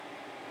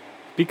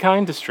Be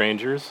kind to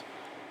strangers,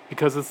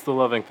 because it's the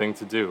loving thing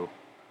to do.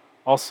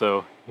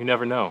 Also, you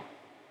never know.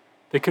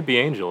 They could be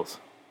angels.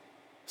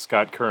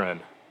 Scott Curran.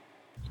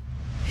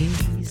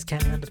 He's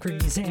kind of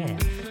crazy,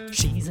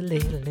 she's a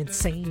little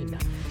insane.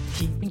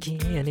 Keeping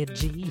Kenny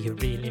G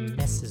really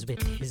messes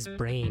with his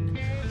brain.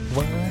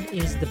 One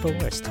is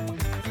divorced,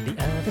 the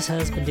other's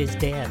husband is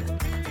dead.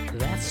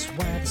 That's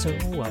why they're so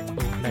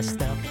both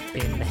messed up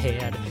in the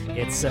head.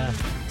 It's a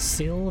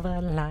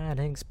Silver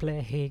Linings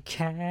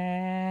Playcast.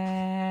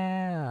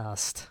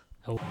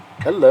 Oh.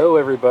 Hello,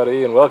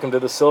 everybody, and welcome to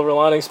the Silver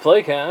Linings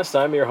Playcast.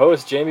 I'm your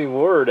host, Jamie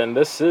Ward, and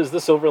this is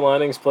the Silver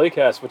Linings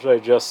Playcast, which I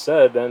just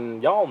said,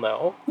 and y'all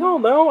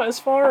know, as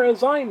far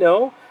as I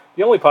know,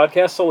 the only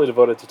podcast solely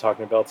devoted to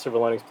talking about Silver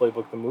Linings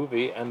Playbook, the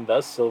movie, and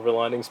thus Silver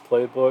Linings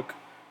Playbook,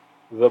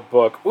 the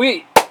book.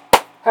 We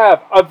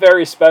have a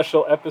very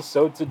special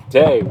episode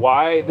today.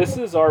 Why? This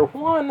is our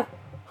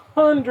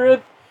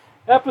 100th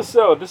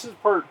episode. This is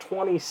part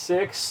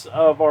 26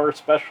 of our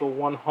special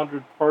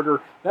 100-parter.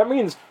 That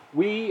means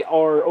we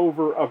are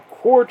over a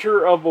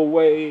quarter of a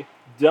way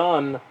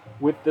done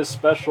with this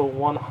special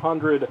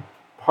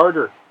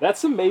 100-parter.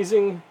 That's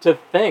amazing to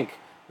think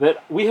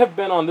that we have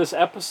been on this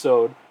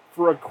episode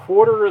for a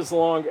quarter as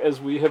long as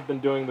we have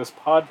been doing this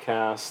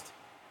podcast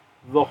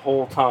the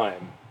whole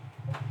time.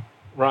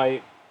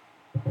 Right?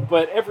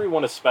 But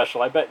everyone is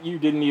special. I bet you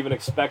didn't even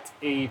expect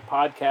a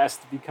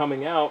podcast to be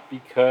coming out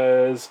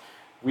because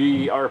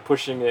we are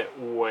pushing it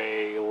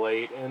way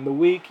late in the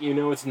week. You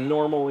know, it's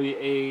normally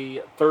a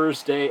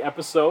Thursday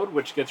episode,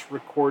 which gets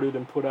recorded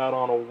and put out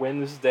on a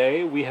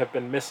Wednesday. We have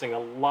been missing a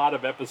lot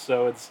of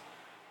episodes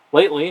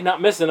lately.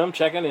 Not missing them,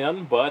 checking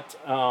in, but,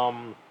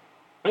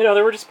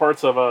 there were just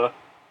parts of a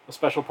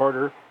special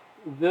parter.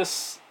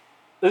 This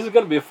is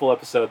going to be a full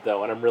episode,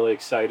 though, and I'm really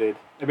excited.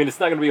 I mean,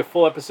 it's not going to be a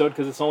full episode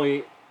because it's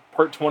only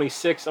part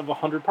 26 of a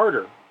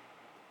 100-parter,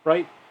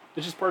 right?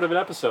 It's just part of an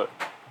episode.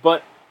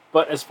 But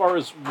as far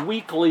as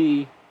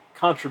weekly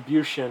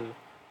contribution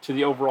to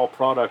the overall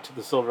product of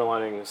the Silver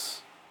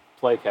Linings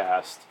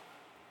Playcast,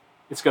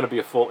 it's going to be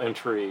a full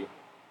entry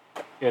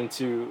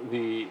into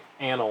the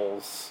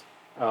annals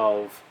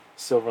of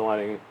Silver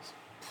Linings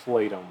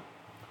Playdom.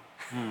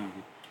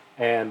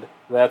 And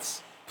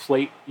that's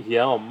Plate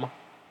Yum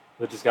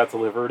that just got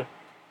delivered.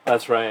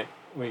 That's right.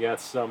 We got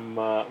some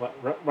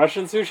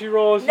Russian sushi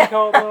rolls, you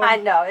call them? I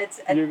know.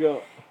 It's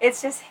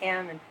just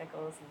ham and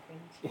pickles and cream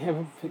cheese. Ham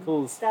and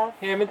pickles. Stuff.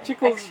 Ham and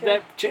chickles.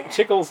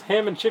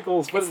 Ham and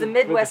chickles. It's the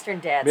Midwestern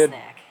dad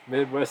snack.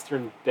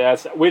 Midwestern dad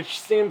snack,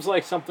 which seems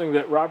like something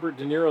that Robert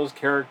De Niro's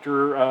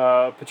character,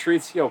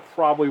 Patrizio,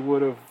 probably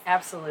would have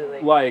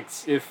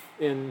liked if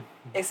in...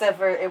 Except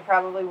for it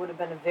probably would have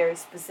been a very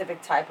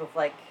specific type of,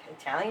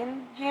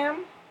 Italian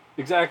ham.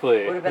 Exactly.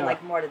 It would have been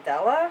like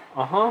mortadella.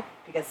 Uh-huh.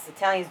 Because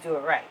Italians do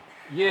it right.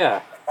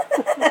 Yeah.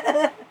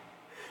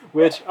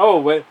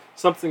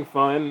 Something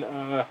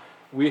fun.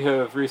 We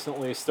have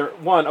recently so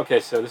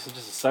this is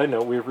just a side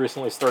note. We've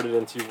recently started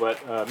into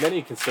what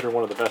many consider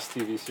one of the best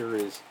TV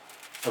series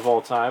of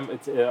all time.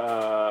 It's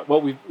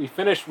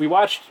we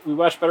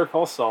watched Better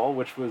Call Saul,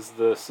 which was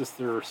the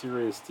sister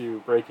series to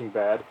Breaking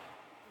Bad,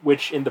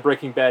 which in the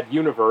Breaking Bad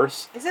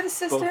universe. Is it a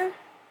sister?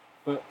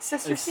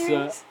 Sister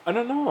series? I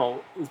don't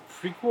know. It's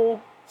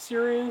prequel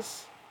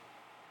series.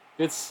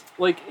 It's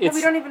we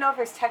don't even know if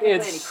there's technically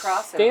any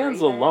crossover. It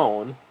stands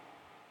alone.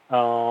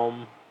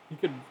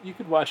 You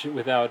could watch it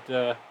without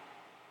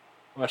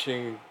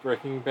watching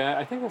Breaking Bad.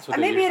 I think that's what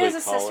they usually call it. Maybe it is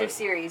a sister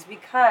series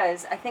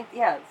because I think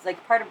it's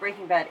like part of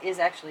Breaking Bad is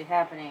actually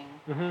happening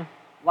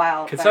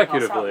while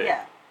consecutively.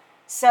 Yeah,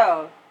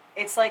 so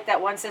it's like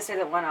that one sister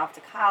that went off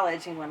to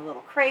college and went a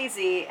little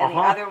crazy, and the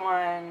other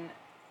one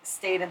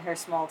stayed in her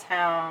small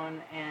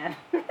town and.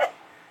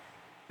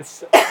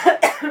 It's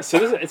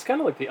kind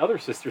of like the other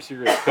sister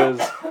series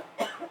because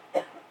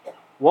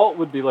Walt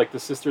would be like the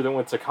sister that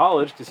went to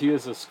college because he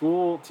was a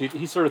school.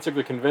 He sort of took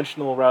the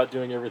conventional route,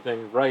 doing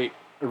everything right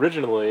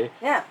originally.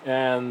 Yeah.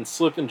 And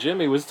Slip and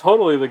Jimmy was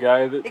totally the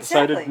guy that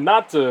decided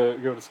not to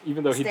go to,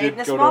 even though he did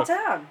go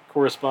to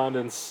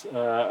correspondence,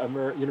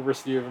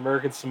 University of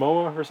American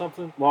Samoa or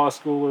something, Law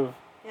School of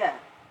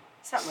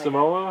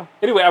Samoa. Like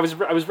that. Anyway, I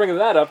was bringing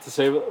that up to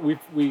say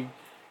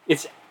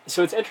it's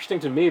interesting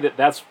to me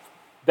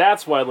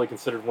that's widely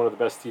considered one of the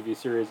best TV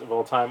series of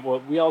all time.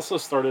 Well, we also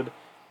started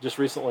just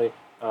recently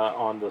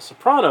on The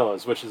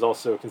Sopranos, which is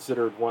also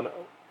considered one.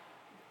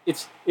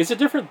 It's a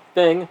different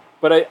thing,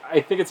 but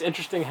I think it's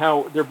interesting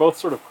how they're both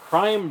sort of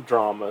crime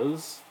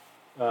dramas.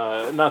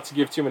 Not to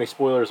give too many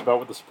spoilers about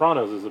what The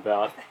Sopranos is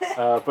about,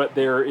 but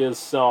there is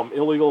some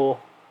illegal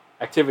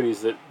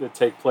activities that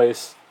take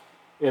place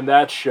in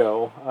that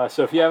show.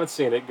 So if you haven't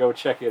seen it, go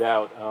check it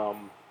out.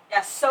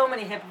 Yeah, so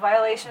many HIPAA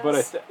violations.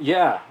 But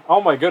oh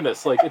my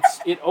goodness! Like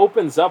it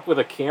opens up with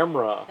a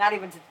camera. Not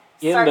even to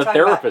in the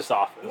therapist's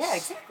office. Yeah,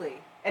 exactly.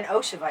 And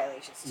OSHA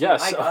violations. Too.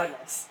 Yes, my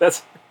goodness.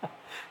 That's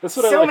what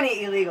so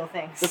many illegal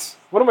things. That's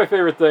one of my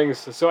favorite things.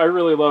 So I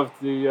really loved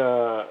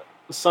the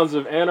Sons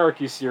of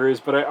Anarchy series,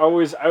 but I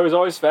was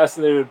always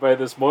fascinated by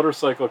this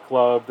motorcycle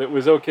club that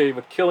was okay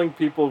with killing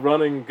people,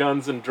 running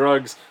guns and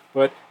drugs,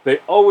 but they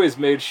always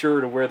made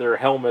sure to wear their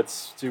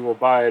helmets to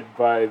abide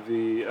by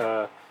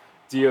the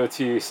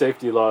DOT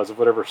safety laws of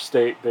whatever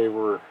state they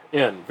were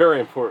in. Very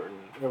important.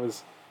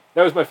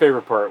 That was my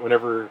favorite part.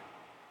 Whenever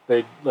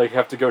they like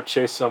have to go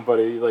chase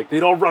somebody, like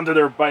they'd all run to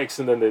their bikes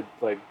and then they'd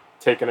like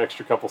take an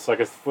extra couple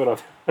seconds to put on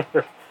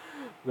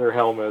their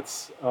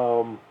helmets.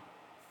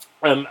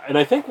 And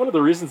I think one of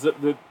the reasons that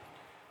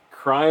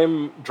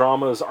crime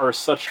dramas are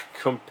such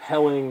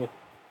compelling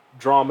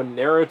drama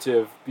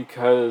narrative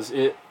because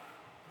it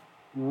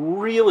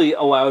really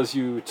allows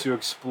you to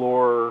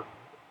explore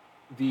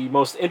the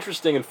most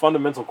interesting and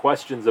fundamental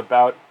questions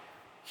about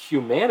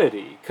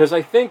humanity. Because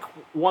I think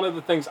one of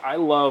the things I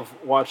love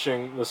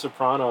watching The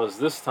Sopranos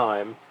this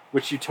time,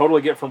 which you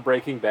totally get from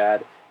Breaking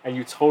Bad, and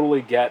you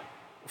totally get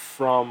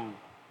from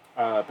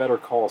Better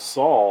Call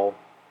Saul,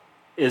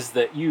 is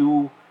that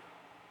you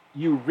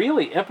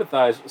really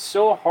empathize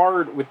so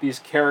hard with these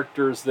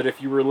characters that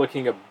if you were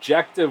looking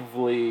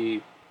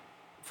objectively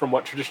from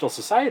what traditional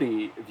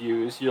society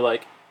views, you're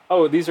like,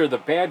 oh, these are the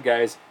bad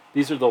guys,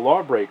 these are the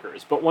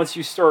lawbreakers. But once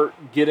you start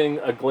getting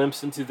a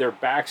glimpse into their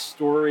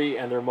backstory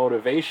and their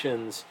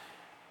motivations,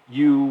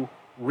 you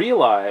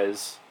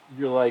realize,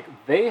 you're like,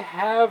 they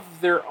have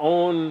their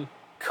own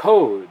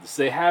codes,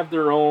 they have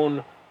their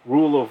own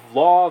rule of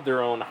law,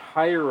 their own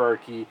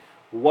hierarchy.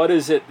 What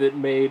is it that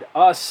made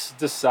us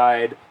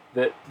decide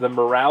that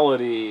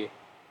the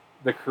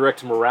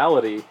correct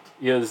morality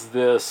is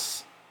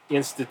this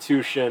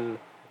institution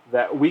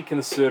that we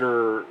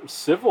consider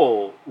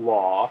civil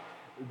law?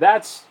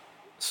 That's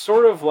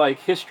sort of like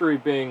history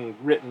being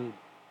written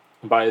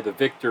by the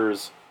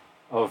victors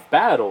of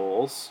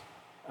battles,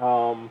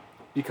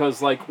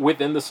 because like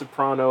within the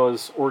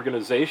Sopranos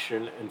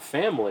organization and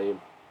family,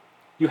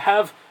 you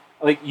have,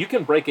 like, you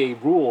can break a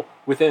rule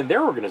within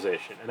their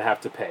organization and have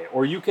to pay,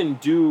 or you can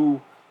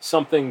do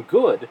something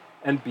good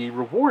and be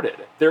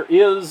rewarded. There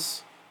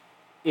is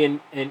an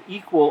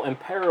equal and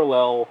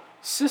parallel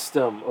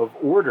system of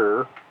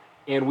order,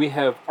 and we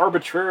have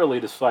arbitrarily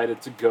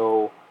decided to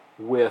go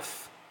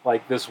with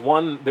like this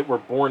one that we're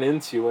born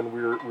into and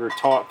we're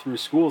taught through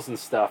schools and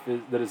stuff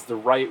that is the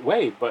right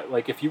way. But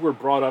like if you were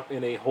brought up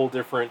in a whole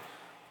different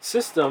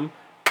system,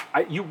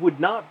 you would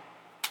not.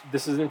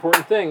 This is an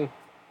important thing.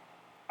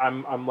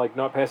 I'm like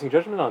not passing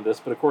judgment on this,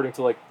 but according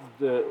to like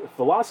the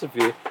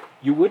philosophy,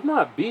 you would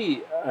not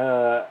be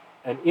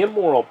an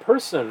immoral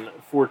person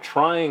for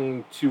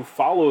trying to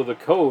follow the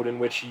code in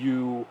which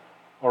you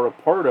are a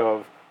part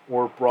of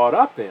or brought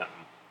up in.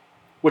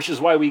 Which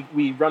is why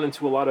we run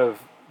into a lot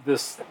of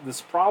this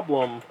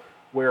problem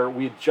where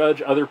we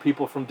judge other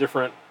people from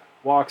different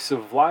walks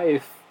of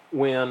life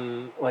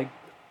when, like,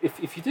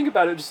 if you think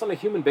about it just on a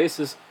human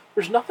basis,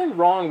 there's nothing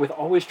wrong with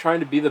always trying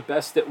to be the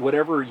best at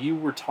whatever you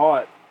were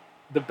taught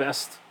the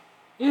best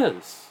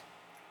is.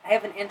 I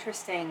have an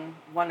interesting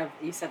one of,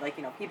 you said, like,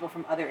 people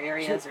from other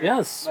areas or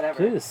yes,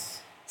 whatever.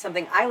 Please.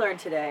 Something I learned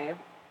today,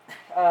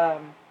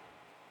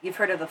 you've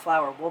heard of the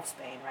flower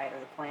wolfsbane, right? Or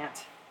the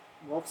plant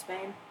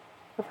wolfsbane?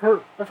 I've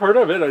heard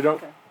of it. I don't.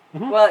 Okay.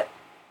 Mm-hmm. Well,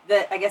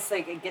 I guess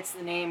like it gets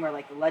the name or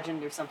like the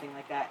legend or something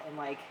like that, and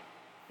like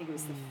I think it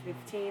was the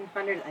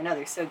 1500s. I know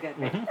they're so good.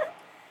 Right?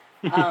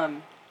 Mm-hmm.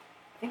 I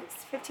think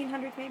it's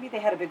 1500s maybe. They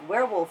had a big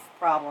werewolf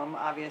problem,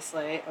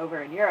 obviously,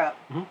 over in Europe,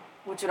 mm-hmm.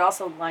 which would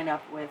also line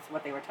up with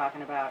what they were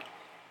talking about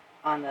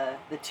on the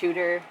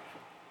Tudor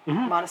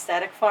mm-hmm.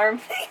 monastic farm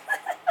thing.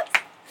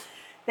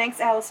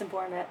 Thanks, Alison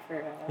Bournet,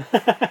 for.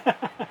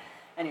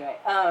 Anyway,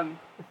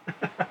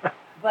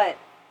 but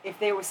if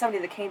there was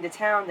somebody that came to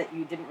town that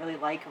you didn't really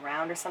like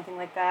around or something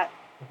like that,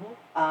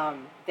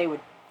 mm-hmm. They would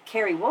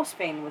carry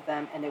wolfsbane with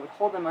them, and they would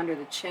hold them under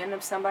the chin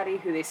of somebody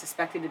who they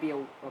suspected to be a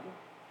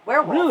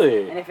werewolf.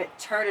 Really? And if it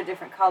turned a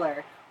different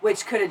color,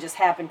 which could have just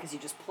happened because you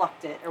just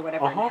plucked it or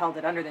whatever uh-huh. and held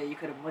it under there, you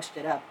could have mushed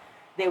it up,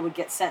 they would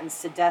get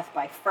sentenced to death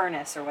by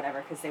furnace or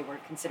whatever because they were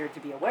considered to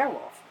be a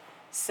werewolf.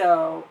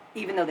 So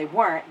even though they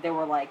weren't, there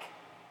were like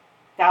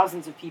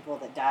thousands of people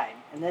that died,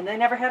 and then they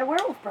never had a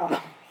werewolf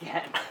problem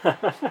again.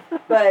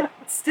 But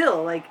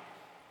still, like,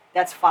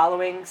 that's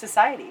following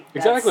society.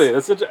 Exactly.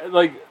 That's such,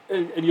 like,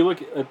 and you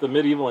look at the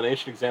medieval and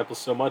ancient examples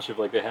so much of,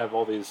 like, they have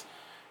all these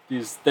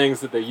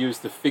things that they use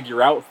to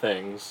figure out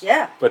things.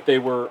 Yeah. But they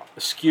were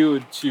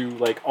skewed to,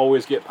 like,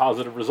 always get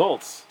positive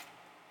results.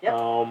 Yep.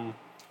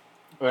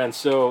 And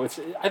so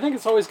I think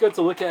it's always good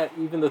to look at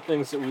even the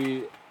things that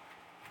we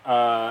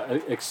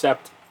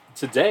accept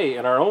today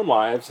in our own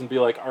lives and be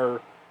like,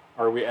 are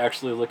we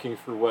actually looking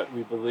for what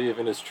we believe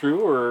in is true,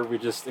 or are we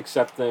just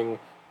accepting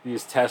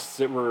these tests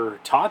that were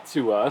taught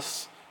to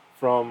us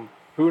from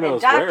who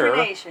knows where?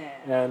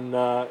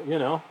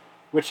 And,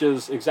 which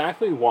is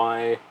exactly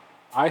why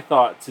I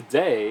thought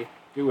today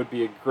it would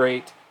be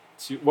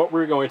what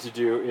we're going to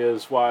do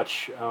is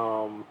watch,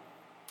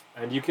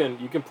 and you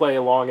can play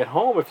along at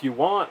home if you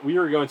want. We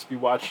are going to be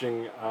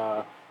watching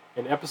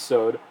an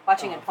episode.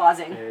 Watching and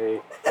pausing.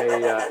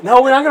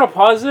 No, we're not going to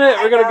pause it.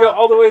 We're going to go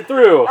all the way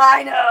through.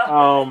 I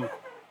know.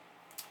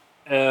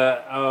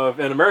 of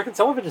an American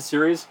television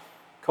series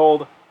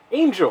called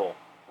Angel.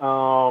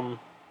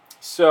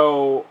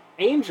 So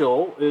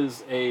Angel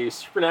is a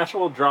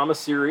supernatural drama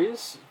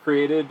series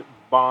created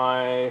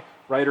by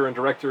writer and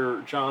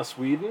director Joss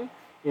Whedon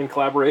in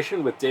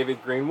collaboration with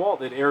David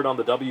Greenwalt. It aired on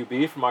the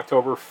WB from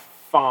October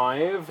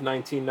 5,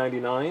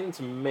 1999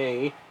 to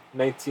May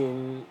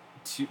 19,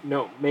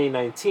 May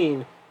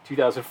 19,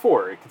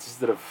 2004. It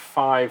consisted of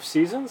 5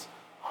 seasons,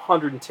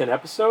 110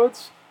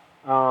 episodes,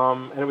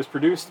 and it was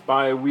produced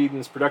by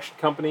Whedon's production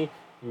company,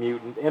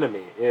 Mutant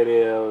Enemy. It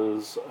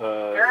is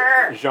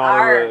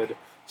genre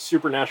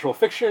supernatural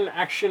fiction,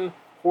 action,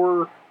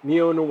 horror,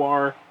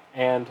 neo-noir,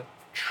 and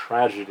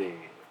tragedy.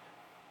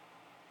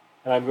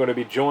 And I'm going to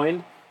be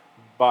joined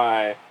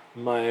by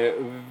my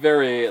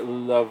very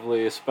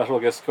lovely special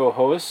guest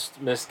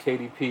co-host, Miss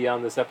Katie P,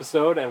 on this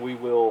episode, and we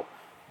will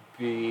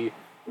be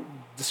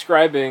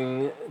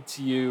describing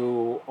to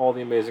you all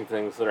the amazing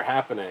things that are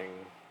happening.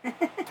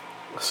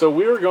 So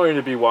we are going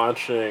to be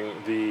watching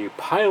the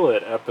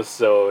pilot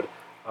episode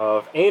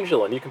of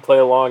Angel, and you can play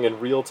along in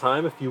real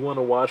time if you want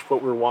to watch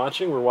what we're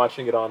watching. We're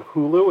watching it on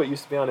Hulu. It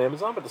used to be on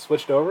Amazon, but it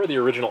switched over. The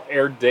original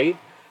air date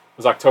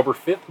was October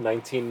 5th,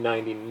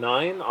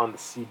 1999 on the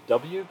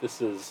CW.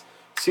 This is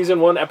Season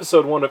 1,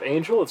 Episode 1 of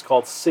Angel. It's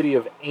called City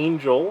of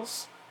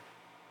Angels.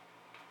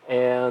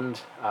 And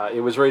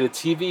it was rated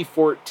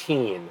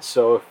TV-14.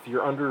 So if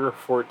you're under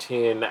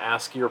 14,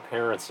 ask your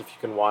parents if you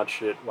can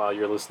watch it while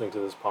you're listening to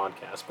this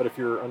podcast. But if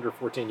you're under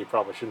 14, you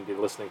probably shouldn't be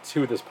listening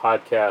to this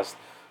podcast.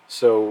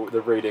 So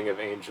the rating of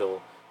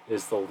Angel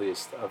is the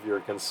least of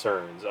your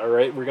concerns. All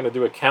right, we're going to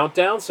do a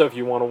countdown. So if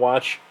you want to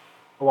watch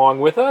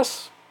along with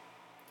us,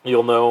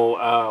 you'll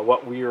know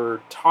what we're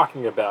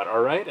talking about.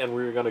 All right, and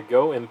we're going to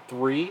go in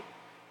 3,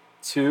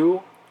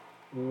 2,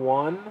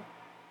 1.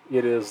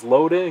 It is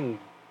loading.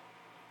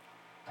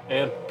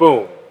 And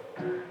boom.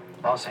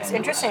 It's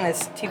interesting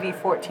this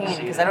TV-14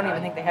 because I don't even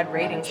think they had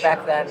ratings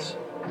back then.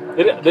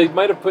 They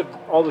might have put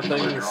all the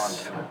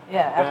things.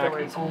 Yeah,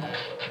 afterwards.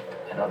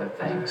 And other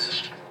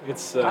things.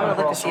 It's. I'm gonna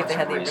look to see if they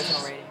had the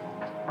original rating.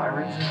 My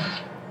reason.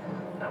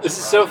 This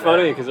is so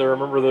funny because I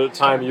remember the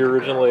time you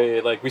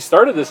originally we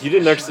started this. You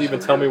didn't actually even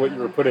tell me what you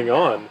were putting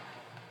on.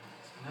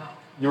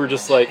 You were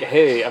just like,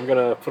 "Hey, I'm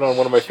gonna put on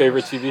one of my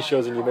favorite TV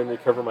shows," and you made me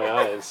cover my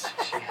eyes.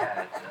 She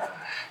had.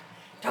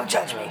 Don't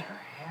judge me. Her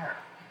hair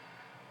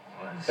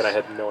was. And I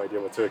had no idea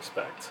what to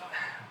expect.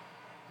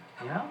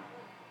 You know?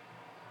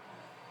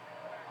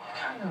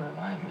 Kind of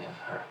remind me of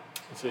her.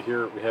 So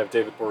here we have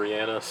David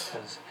Boreanaz,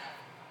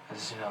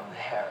 Because, you know, the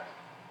hair.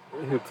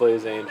 who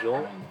plays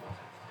Angel.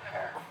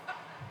 Hair.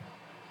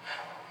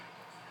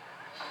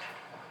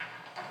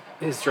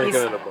 He's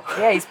drinking in a bar.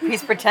 Yeah,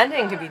 he's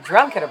pretending to be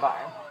drunk at a bar.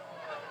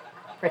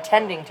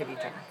 Pretending to be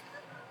drunk.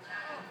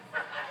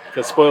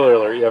 Because spoiler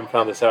alert, you haven't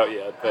found this out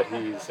yet, but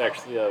he's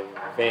actually a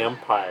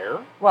vampire.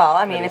 Well,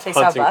 I mean, and if he's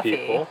they saw hunting Buffy.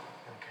 people.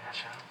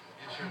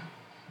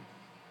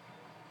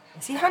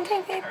 Is he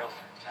hunting people?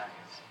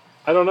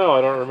 I don't know.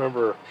 I don't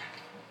remember.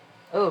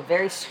 Oh,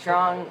 very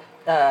strong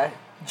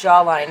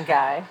jawline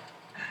guy.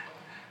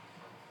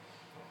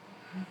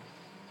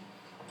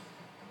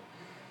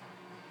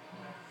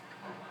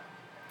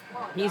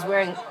 He's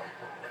wearing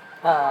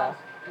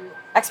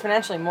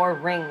exponentially more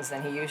rings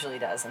than he usually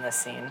does in this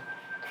scene.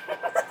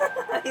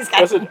 he's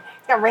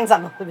got rings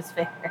on both of his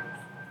fingers.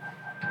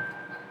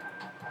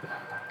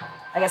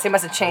 I guess he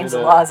must have changed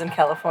the laws in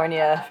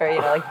California for,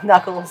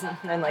 knuckles and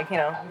if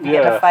you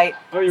get in a fight,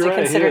 it's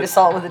considered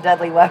assault with a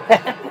deadly weapon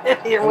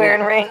if you're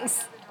wearing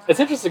rings. It's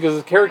interesting because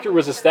the character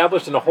was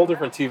established in a whole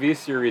different TV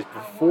series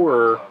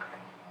before,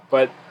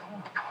 but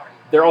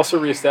they're also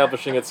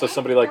reestablishing it so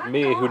somebody like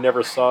me who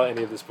never saw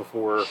any of this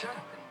before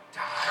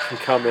can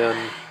come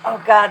in.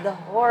 Oh God, the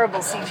horrible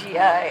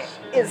CGI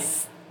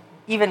is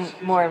even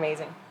more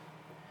amazing.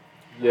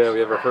 Yeah, we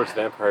have our first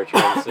vampire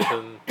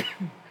transition.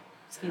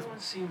 Excuse me.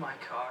 See my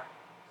car?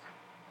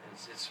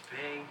 It's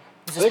big.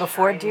 Is this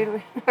before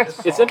Dude?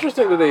 It's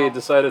interesting that they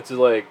decided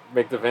to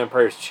make the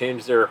vampires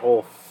change their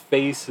whole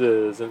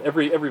faces, and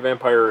every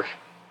vampire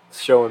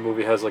show and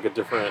movie has a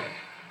different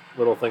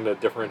little thing to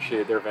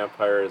differentiate their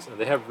vampires, and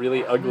they have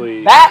really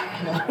ugly.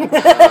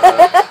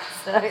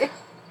 Sorry.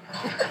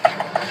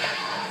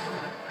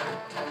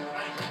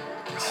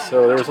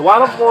 So there's a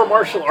lot of more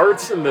martial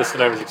arts in this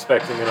than I was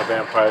expecting in a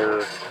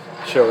vampire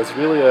show. It's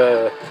really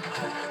a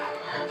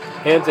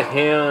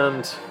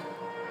hand-to-hand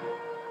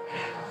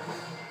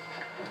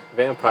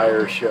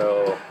vampire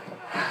show.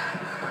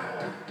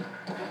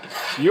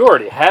 You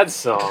already had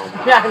some.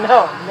 Yeah,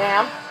 no,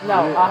 ma'am.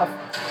 No,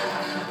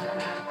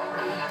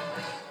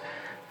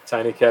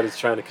 Tiny Cat is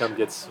trying to come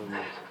get some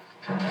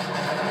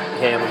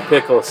ham and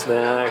pickle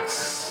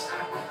snacks.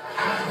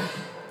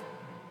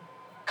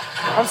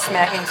 I'm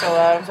smacking so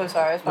loud. I'm so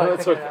sorry. I was probably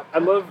picking it up. I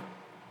love.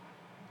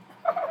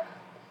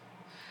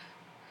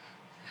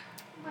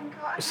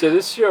 So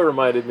this show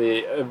reminded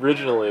me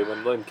originally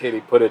when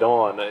Katie put it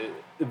on.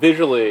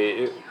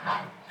 Visually, it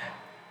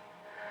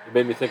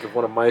made me think of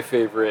one of my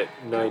favorite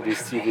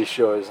 '90s TV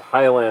shows,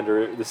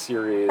 Highlander, the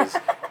series.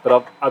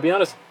 But I'll be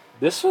honest,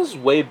 this was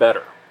way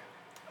better.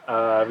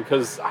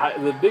 because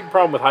the big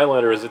problem with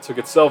Highlander is it took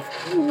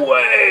itself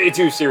way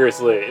too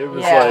seriously. It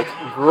was like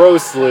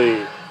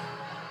grossly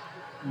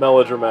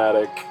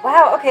melodramatic.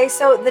 Wow. Okay.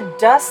 So the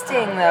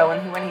dusting, though,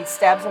 when he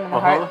stabs him in the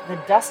heart, the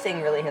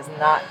dusting really has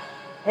not.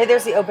 Hey,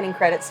 there's the opening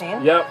credit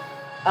scene. Yep.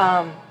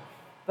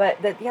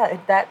 But that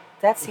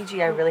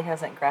CGI really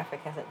hasn't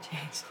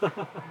changed.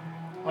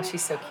 Well,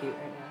 she's so cute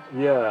right now.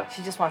 Yeah.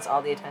 She just wants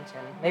all the attention.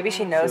 Maybe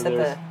she knows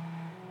that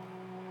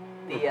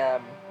the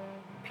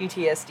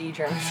PTSD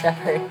German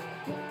Shepherd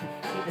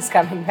is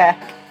coming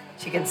back.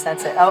 She can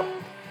sense it. Oh,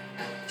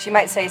 she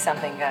might say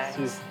something,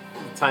 guys.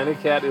 Tiny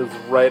Cat is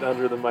right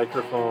under the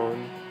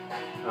microphone.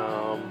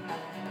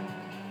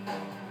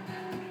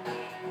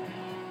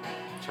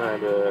 Trying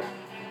to...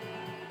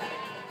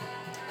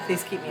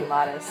 Please keep me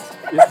modest.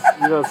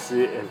 You don't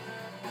see it.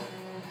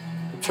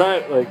 I'm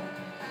trying, like...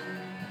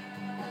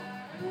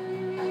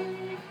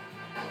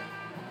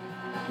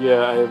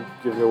 Yeah, I am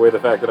giving away the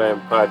fact that I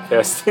am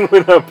podcasting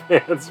without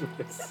pants.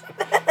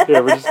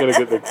 Yeah, we're just going to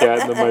get the cat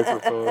in the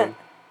microphone.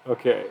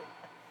 Okay.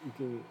 You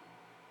can...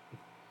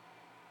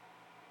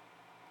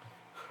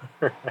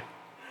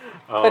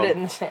 Put it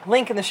in the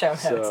link in the show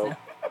notes.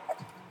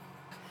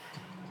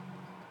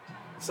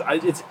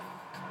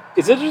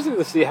 It's interesting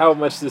to see how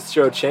much this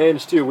show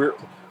changed too.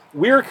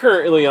 We're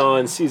currently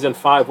on season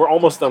 5. We're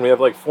almost done. We have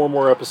like 4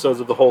 more episodes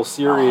of the whole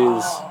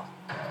series,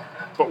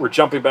 but we're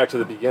jumping back to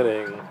the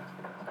beginning.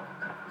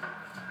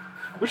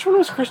 Which one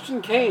was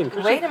Christian Kane?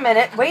 Wait a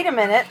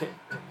minute.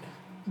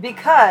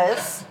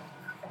 Because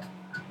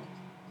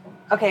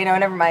okay, no,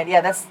 never mind. Yeah,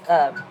 that's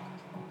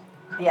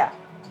yeah.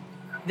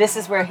 This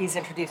is where he's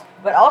introduced.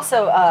 But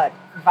also,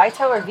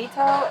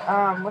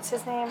 Vito, what's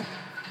his name?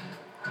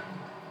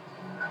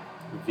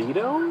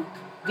 Vito?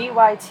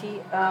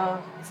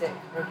 VYTO, is it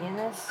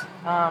Reginus?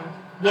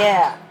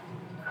 Yeah.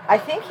 I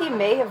think he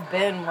may have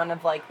been one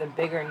of, like, the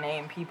bigger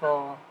name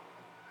people.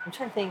 I'm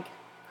trying to think.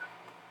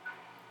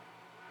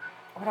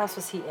 What else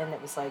was he in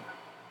that was, like...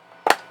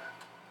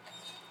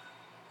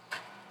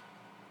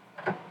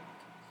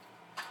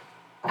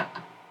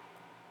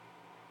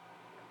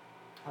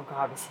 Oh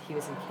God, he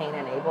was in Cain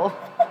and Abel.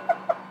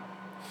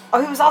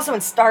 Oh, he was also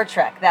in Star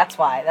Trek. That's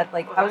why.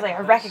 I was like,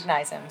 I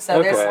recognize him. So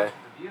okay. There's.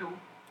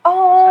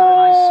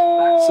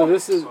 Oh.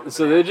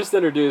 So they just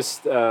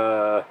introduced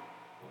a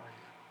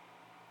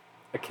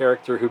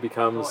character who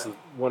becomes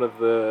one of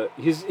the.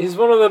 He's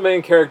one of the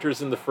main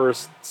characters in the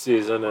first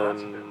season,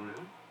 and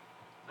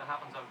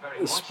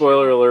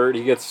spoiler alert,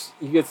 he gets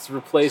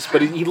replaced,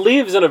 but he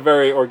leaves in a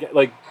very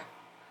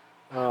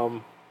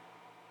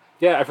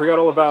yeah, I forgot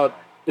all about.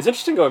 It's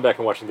interesting going back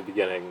and watching the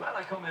beginning.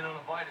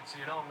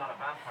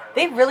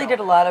 They really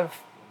did a lot of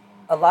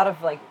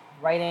like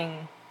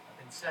writing.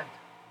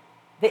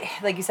 They,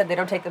 like you said, they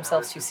don't take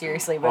themselves too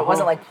seriously, but it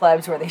wasn't like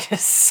Plebs where they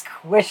just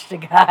squished a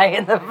guy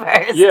in the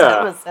first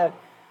episode.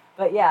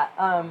 But yeah,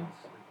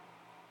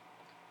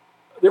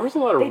 there was a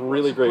lot of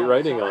really great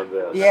writing on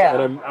this. Yeah,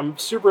 and I'm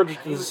super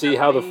interested to see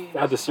how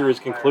the series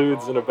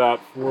concludes in about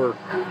 4.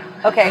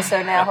 Okay,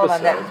 so now hold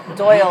on. That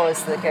Doyle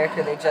is the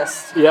character they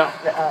just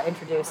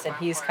introduced, and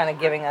he's kind of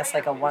giving us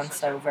like a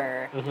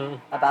once-over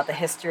about the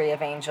history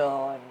of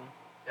Angel and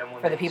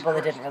for the people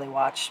that didn't really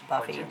watch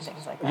Buffy and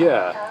things like that.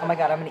 Yeah. Oh my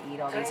God, I'm gonna eat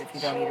all these if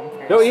you don't eat them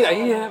first. No,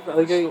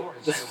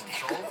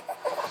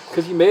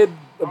 because you made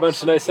a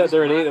bunch and I sat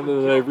there and ate them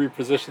and then I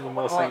repositioned them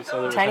all so you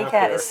saw them. Tiny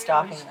Cat is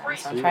stalking them,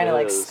 so I'm trying to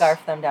like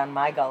scarf them down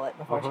my gullet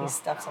before she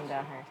stuffs them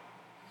down hers.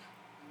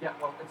 Yeah,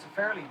 well, it's a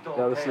fairly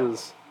dull This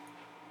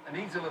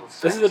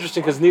is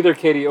interesting because neither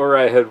Katie or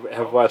I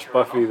have watched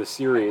Buffy the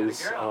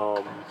series.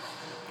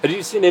 Have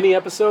you seen any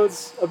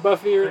episodes of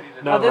Buffy? Or?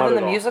 No, other than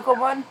the musical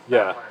one?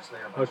 Yeah.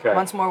 Okay.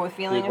 Once More with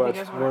Feeling, if you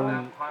guys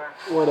want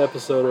one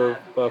episode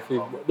of Buffy.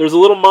 There's a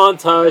little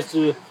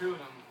montage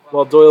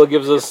while Doyle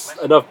gives us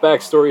enough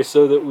backstory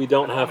so that we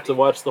don't have to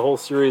watch the whole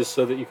series,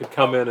 so that you could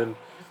come in and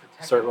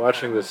start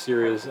watching this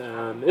series.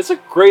 And it's a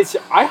great.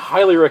 I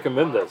highly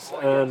recommend this.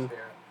 And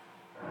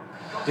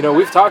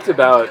we've talked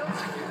about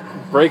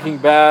Breaking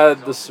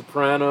Bad, The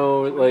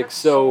Soprano, I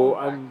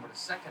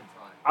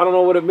don't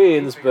know what it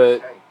means,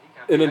 but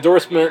an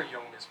endorsement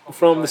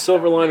from the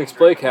Silver Linings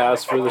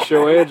Playcast for the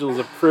show Angel is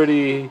a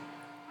pretty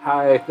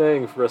high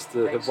thing for us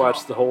to have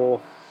watched the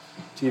whole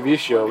TV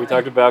show. We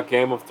talked about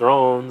Game of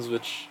Thrones,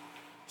 which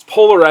is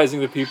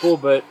polarizing to people,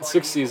 but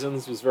 6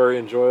 seasons was very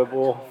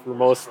enjoyable for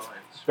most,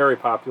 very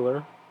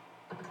popular.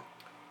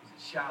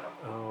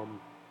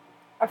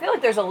 I feel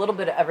like there's a little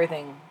bit of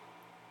everything,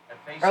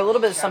 or a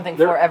little bit of something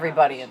for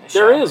everybody in the show.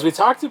 There is. We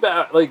talked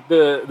about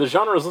the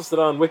genres listed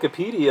on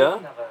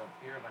Wikipedia.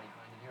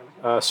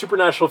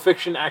 Supernatural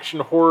fiction,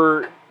 action,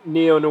 horror,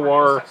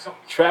 neo-noir,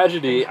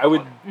 tragedy. I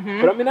would,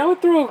 but I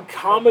would throw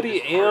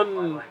comedy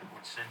and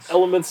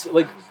elements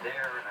like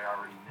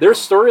there's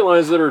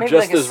storylines that are maybe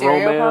just like as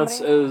romance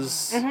comedy?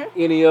 as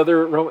any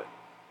other romance.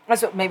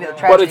 That's what maybe the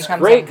tragedy But it's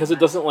comes great in. because it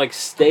doesn't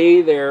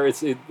stay there.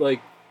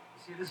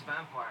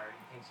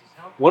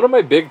 One of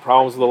my big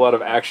problems with a lot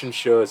of action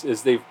shows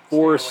is they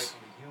force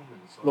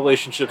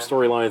relationship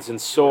storylines in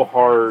so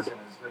hard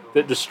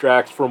that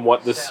distract from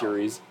what this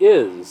series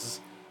is.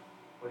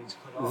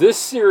 This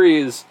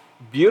series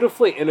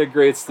beautifully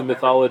integrates the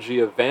mythology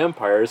of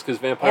vampires, because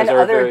vampires And are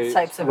a other very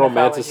types of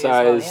mythology as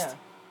well,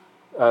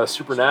 romanticized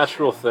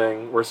supernatural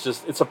thing, where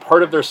it's a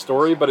part of their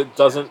story, but it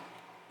doesn't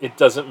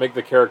make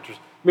the characters.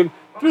 I mean,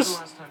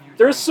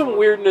 there's some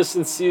weirdness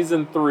in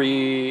season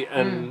 3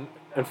 and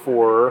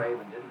 4,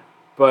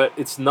 but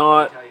it's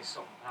not.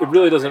 It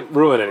really doesn't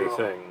ruin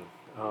anything.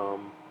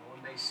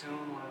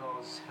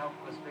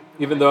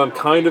 Even though I'm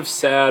kind of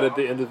sad at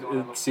the end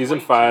of season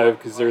 5,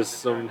 because there's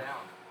some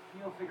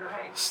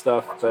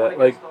stuff that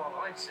like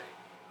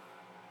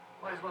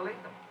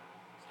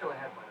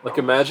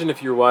imagine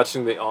if you're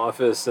watching The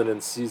Office and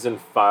in season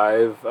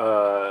 5,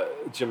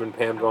 Jim and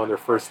Pam go on their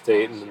first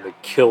date and then they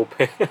kill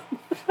Pam,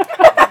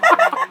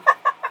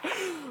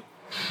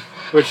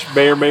 which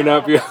may or may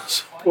not be a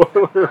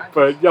spoiler,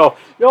 but y'all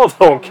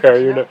don't care,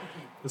 you know.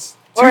 It's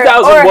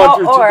 2001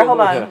 through 2000.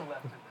 Hold on.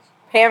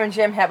 Pam and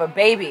Jim have a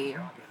baby,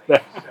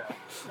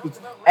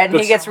 and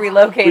he gets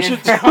relocated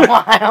for a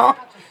while.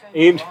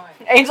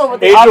 Angel with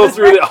the office.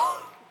 Through the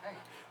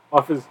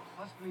office.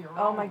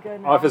 Oh my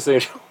goodness. Office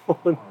Angel.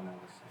 Oh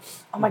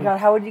my God!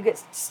 How would you get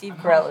Steve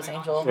Carell as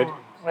Angel?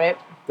 Right?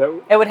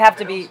 It would have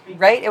to be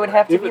right. It would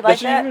have to be like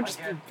that. Even just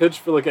pitch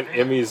for like an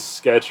Emmys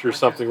sketch or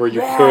something where you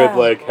could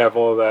like have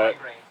all that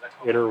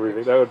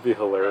interweaving. That would be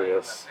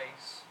hilarious.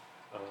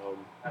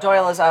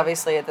 Doyle is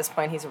obviously at this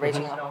point he's a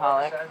raging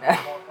alcoholic.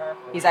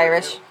 He's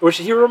Irish. Which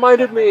he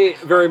reminded me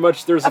very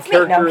much. There's a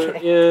character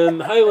in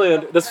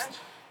Highlander.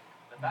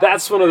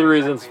 That's one of the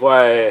reasons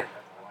why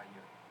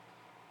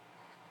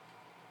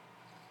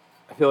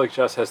I feel like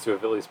Joss has to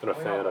have at least been a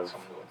fan of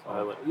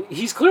Highlander.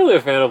 He's clearly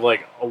a fan of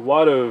like a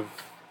lot of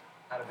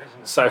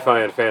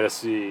sci-fi and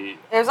fantasy.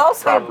 There's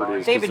also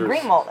properties, David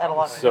Greenwalt had a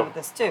lot to do with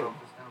this too.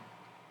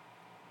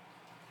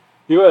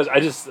 He was. I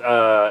just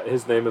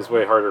his name is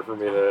way harder for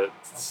me to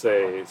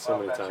say so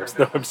many times.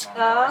 No, I'm just,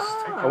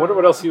 I wonder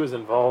what else he was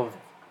involved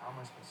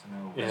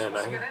in.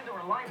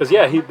 Because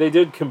they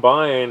did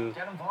combine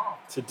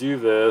to do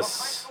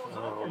this.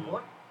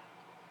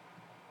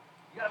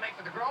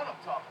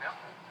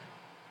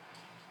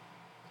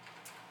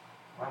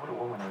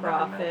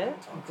 Prophet,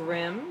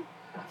 Grimm,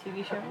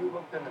 TV show. Have you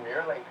looked in the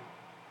mirror lately?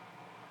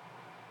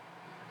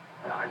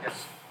 No, I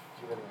guess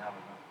you really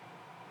haven't.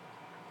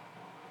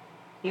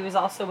 He was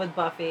also with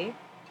Buffy.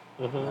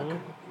 Mm-hmm.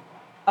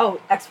 Oh,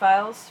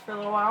 X-Files for a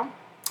little while.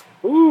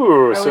 Ooh,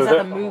 or was so that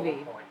the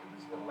movie?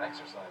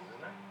 Exercise,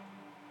 isn't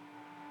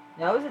it?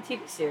 No, it was a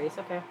TV series.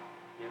 Okay.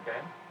 You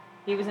okay?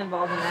 He was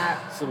involved in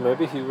that. So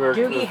maybe he worked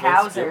Doogie with Vince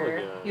Howser.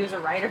 Gilligan. He was a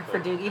writer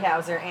for Doogie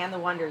Howser and the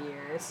Wonder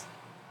Years.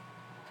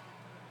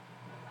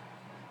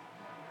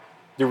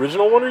 The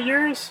original Wonder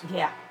Years?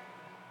 Yeah.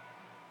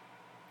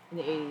 In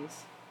the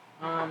 80s.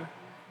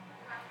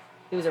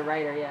 He was a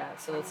writer, yeah.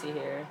 So let's see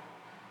here.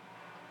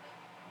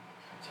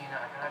 Tina,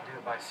 I gotta do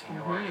it by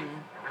seniority.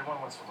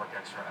 Everyone wants to work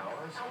extra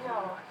hours. I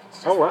know.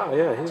 Oh wow,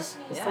 yeah, he's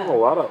done a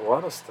lot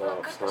of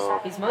stuff. So.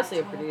 He's mostly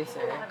a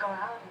producer.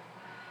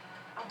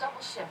 I'll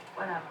double shift,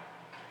 whatever.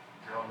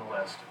 You're on the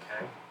list,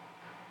 okay?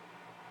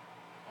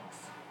 Thanks.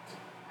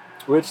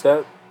 Which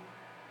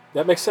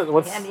that makes sense.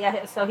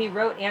 So he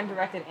wrote and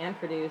directed and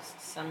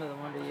produced some of the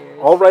Wonder Years.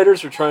 All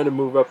writers are trying to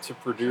move up to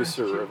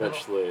producer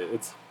eventually.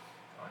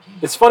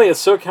 It's funny. It's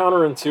so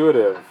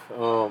counterintuitive.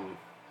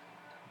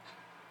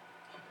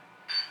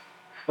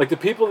 Like the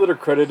people that are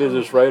credited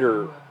as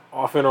writer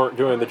often aren't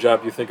doing the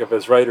job you think of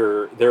as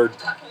writer. They're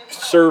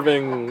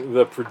serving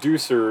the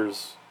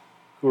producers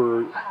who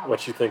are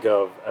what you think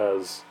of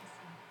as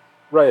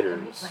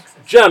writers.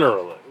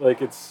 Generally,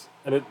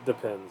 and it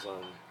depends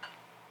on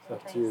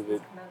stuff too.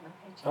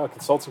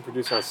 Consulting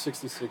producer on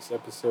 66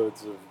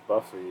 episodes of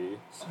Buffy,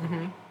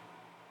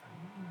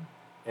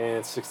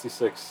 and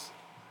 66.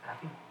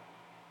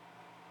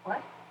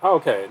 What? Oh,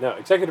 okay. No,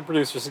 executive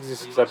producer,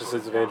 66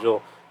 episodes of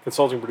Angel.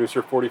 Consulting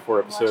producer, 44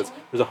 episodes.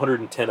 There's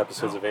 110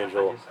 episodes of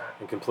Angel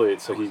incomplete.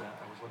 So he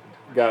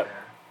got.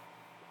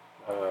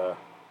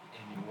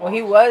 Well,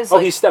 he was.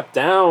 He stepped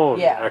down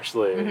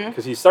actually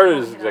because he started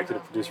as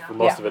executive producer for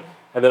most of it,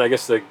 and then I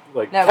guess they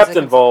kept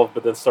involved,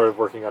 but then started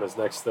working on his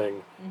next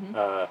thing.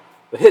 The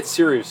hit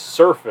series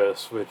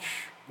Surface,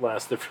 which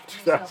lasted from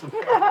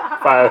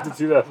 2005 to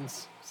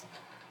 2006.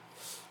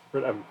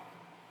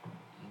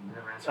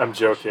 I'm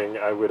joking.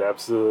 I would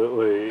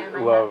absolutely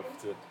love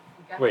to.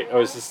 Wait,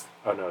 is this?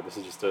 Oh no, this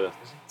is just a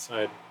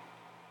side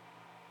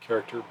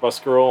character. Bus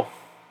girl.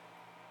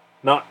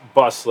 Not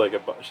bus like a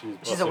bus.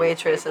 She's a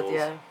waitress at the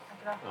end.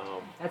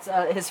 Um, That's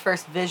his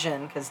first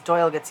vision, because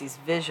Doyle gets these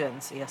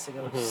visions, so he has to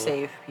go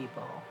save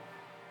people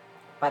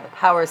by the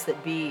powers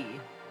that be.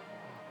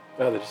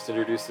 Yeah, they just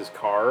introduced his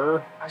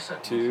car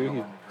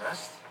too.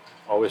 He's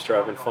always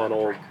driving fun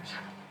old. I know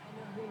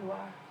who you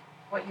are,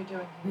 what you're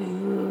doing here.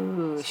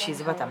 Ooh, she's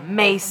about to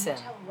Mason.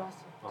 Tell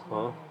Russell to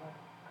Uh-huh. leave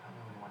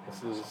me This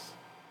is. alone.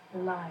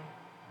 You're lying.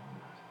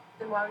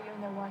 Then why were you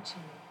in there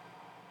watching me?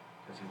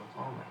 Because he looks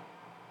lonely.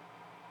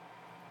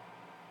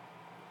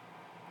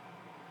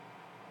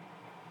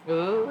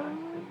 Ooh.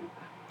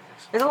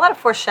 There's a lot of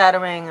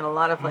foreshadowing and a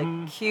lot of like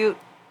Mhm. cute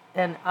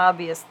and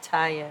obvious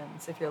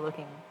tie-ins if you're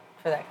looking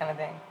for that kind of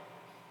thing.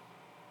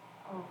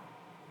 Oh.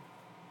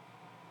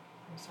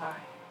 I'm sorry.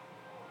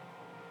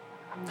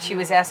 She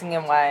was asking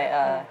him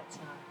why It's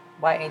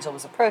not. Angel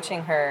was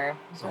approaching her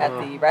at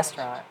the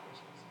restaurant.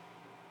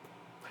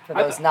 For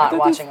I those th- I not thought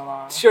watching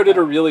along. The show did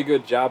a really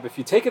good job. If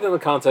you take it in the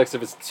context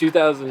of it's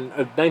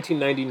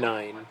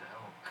 1999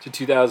 to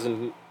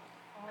 2005,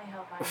 Only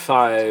help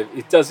I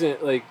it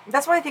doesn't like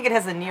That's why I think it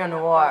has a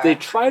neo-noir. they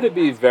try to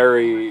be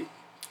very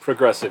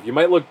progressive. You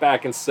might look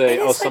back and say, It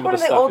 "Oh, is some like one of of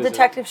the the stuff old isn't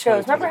detective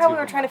shows. Remember how we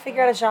 2022. were trying to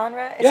figure out a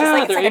genre? It's Yeah, just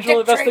like, they're it's like Angel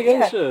a Dick Tracy- yeah,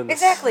 Investigations.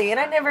 exactly, and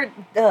I never.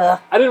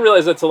 I didn't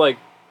realize that till like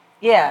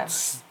Yeah.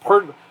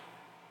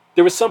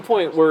 there was some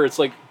point where it's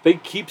like they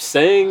keep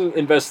saying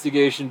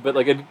investigation, but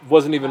like I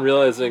wasn't even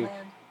realizing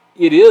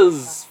it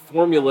is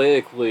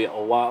formulaically a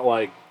lot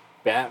like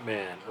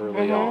Batman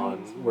early Mhm. on,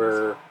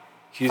 where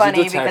he's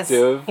Funny a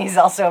detective. because he's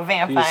also a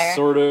vampire. He's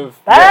sort of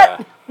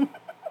That- yeah.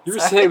 You were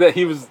Sorry. saying that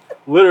he's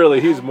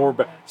more.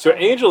 So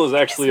Angel is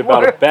actually He's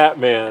about more- a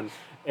Batman,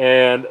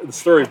 and the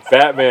story of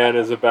Batman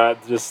is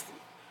about just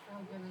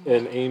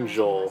an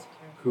angel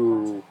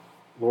who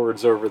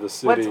lords over the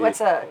city.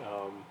 What's a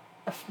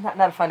not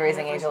a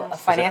fundraising angel, a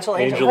financial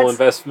angel? Angel What's-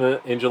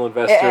 investment, angel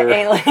investor.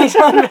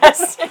 Angel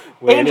investor.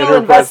 Wayne Angel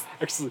Enterprise.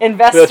 Actually,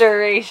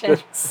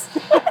 Investorations.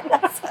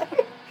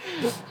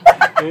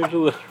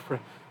 Angel Enterprise.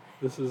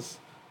 This is.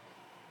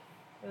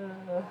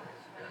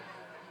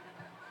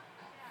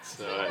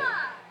 So,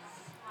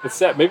 it's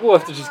sad. Maybe we'll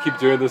have to just keep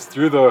doing this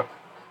through the.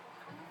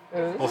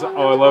 Also,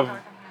 I love.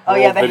 Oh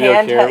yeah, the video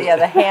handheld. cam. Yeah,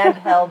 the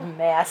handheld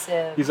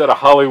massive. He's at a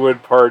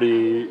Hollywood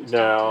party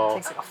now.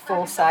 Takes like a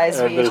full size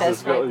And there's VHS.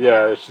 this girl,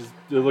 yeah,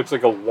 it looks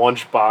like a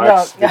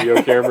lunchbox No.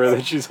 video camera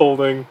that she's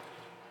holding.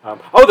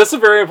 Oh, that's a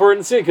very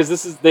important scene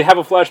because they have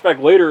a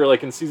flashback later,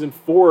 like in season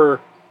 4,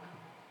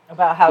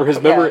 About how where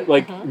his memory,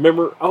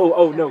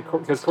 mhm. no,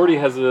 because Cordy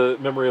has a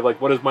memory of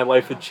like what if my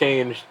life had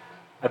changed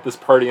at this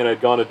party and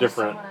I'd gone a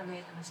different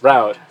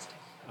route.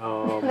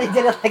 They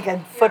did it like a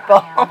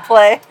football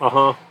play.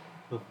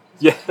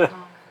 Yeah,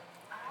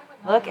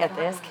 Look at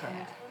this kid.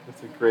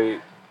 that's a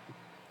great.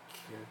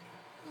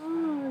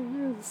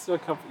 Oh, it's so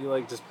comfortable. You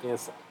like just being.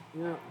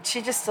 Yeah.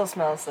 She just still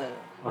smells the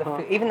Uh-huh.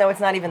 food, even though it's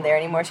not even there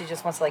anymore. She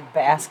just wants to like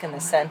bask in the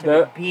scent of That-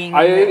 it being in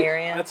the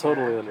area. I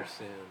totally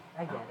understand.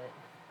 I get it.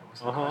 That was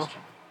the Uh-huh.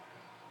 question.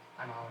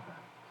 I'm Oliver.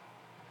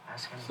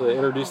 Ask him So they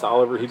introduced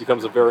Oliver. He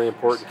becomes a very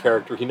important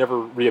character. He never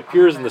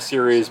reappears in the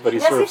series, but he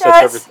Yes, sort he of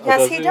sets does. everything.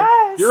 Yes, he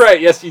does. You're right.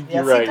 Yes, you're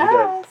Yes, right. he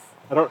does.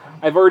 I don't.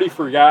 I've already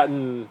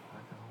forgotten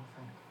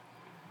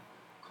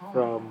Call me.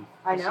 from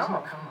I This isn't a know.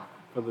 come-up.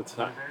 the I'm in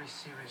time. a very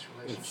serious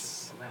relationship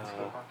It's, with a landscape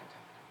architect.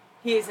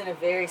 He is in a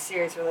very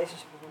serious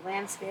relationship with a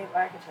landscape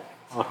architect,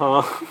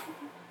 Uh-huh.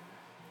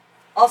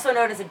 also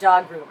known as a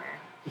dog groomer.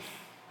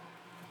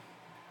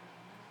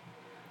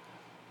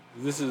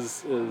 This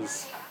is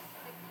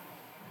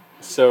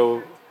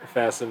so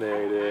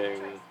fascinating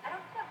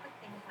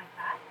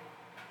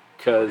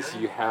because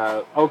you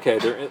have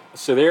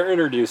they're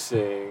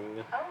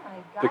introducing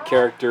the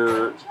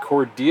character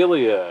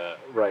Cordelia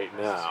right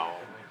now,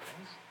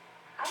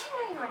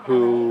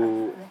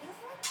 who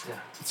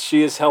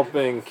she is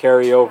helping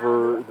carry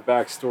over the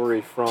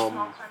backstory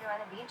from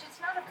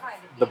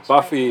the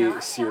Buffy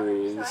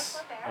series.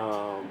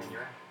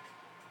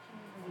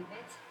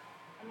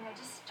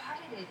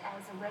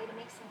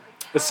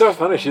 It's so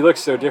funny. She looks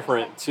so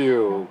different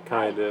too,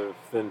 kind of,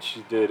 than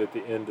she did at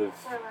the end of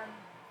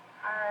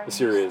the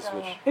series.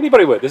 Which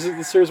anybody would.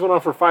 The series went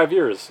on for 5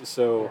 years,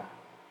 so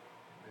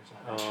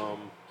There's no um,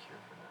 cure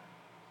for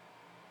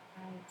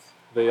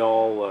that. they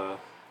all.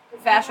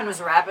 Fashion was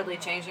rapidly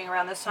changing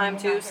around this time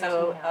too,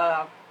 so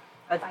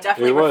it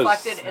definitely It was.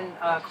 reflected in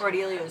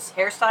Cordelia's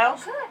hairstyle.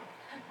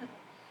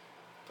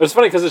 It's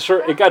funny because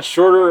it got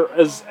shorter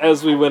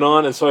as we went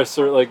on, and so I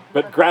sort of like,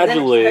 but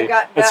gradually, it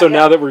got- and so yeah.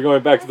 now that we're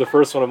going back to the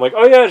first one, I'm like,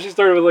 oh yeah, she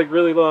started with like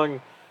really long.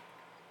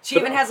 She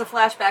even has a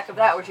flashback of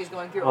that where she's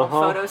going through old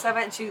Uh-huh. photos of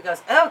it, and she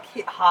goes, "Oh,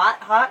 cute, hot,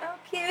 oh,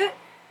 cute."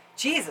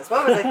 Jesus,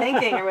 what was I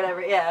thinking, or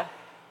whatever? Yeah.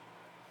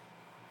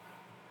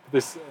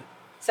 This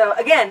So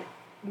again,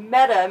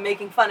 meta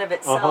making fun of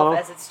itself Uh-huh.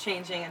 as it's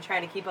changing and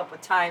trying to keep up with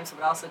times,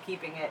 but also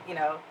keeping it,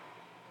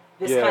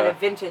 this Yeah. kind of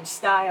vintage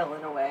style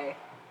in a way.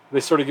 they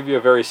sort of give you a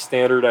very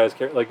standardized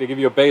character. Like they give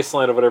you a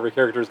baseline of what every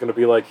character is going to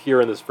be like here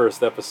in this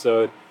first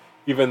episode,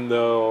 even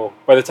though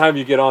by the time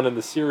you get on in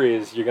the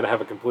series, you're going to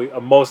have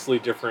a mostly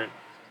different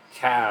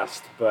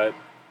cast. But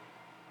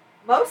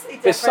Mostly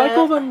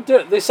different.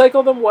 they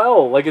cycle them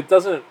well. Like it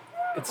doesn't.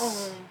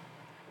 It's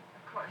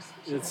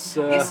it's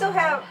You still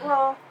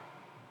have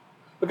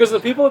because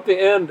the people at the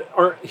end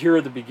aren't here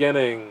at the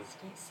beginning,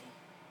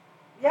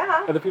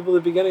 yeah. and the people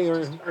at the beginning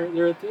aren't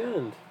there at the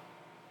end.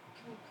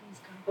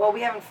 Well,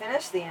 we haven't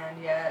finished the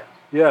end yet,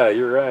 Yeah,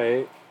 you're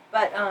right.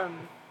 but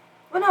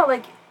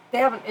no, they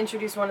haven't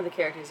introduced one of the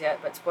characters yet.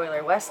 But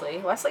spoiler, Wesley.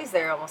 Wesley's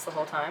there almost the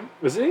whole time.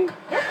 Was he?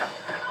 Yeah.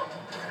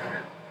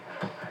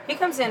 He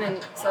comes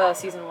in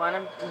season 1.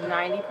 I'm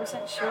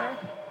 90% sure.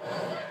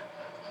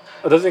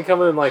 Oh, doesn't he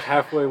come in like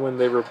halfway when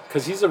they were?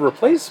 Because he's a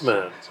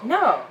replacement.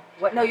 No.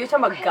 What? No, you're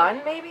talking about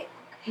Gunn, maybe?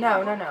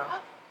 No.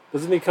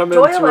 Doesn't he come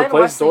Doyle in to and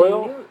replace Wesley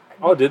Doyle? knew-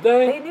 Oh, did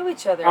they? They knew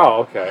each other.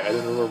 Oh, okay. I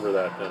didn't remember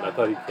that then. I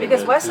thought he came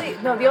Because in. Wesley,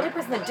 no, the only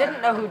person that didn't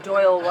know who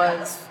Doyle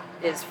was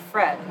is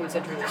Fred, who's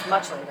introduced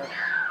much later.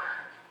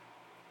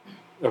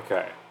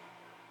 Okay.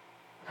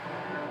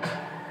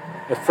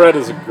 If Fred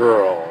is a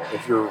girl,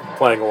 if you're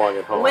playing along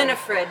at home.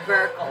 Winifred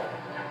Burkle.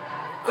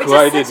 Which Who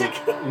I is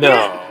such didn't a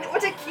know.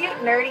 What a cute,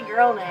 nerdy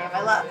girl name.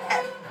 I love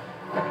that.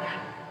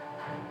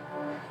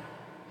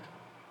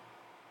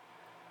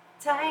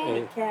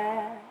 Tiny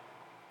cat.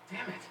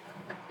 Damn it.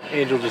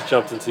 Angel just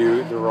jumped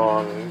into the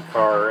wrong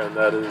car, and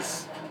that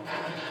is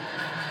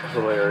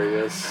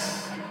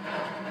hilarious.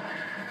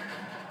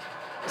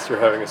 So you're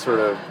having a sort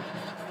of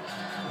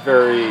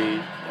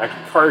very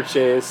car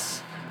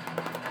chase.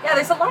 Yeah,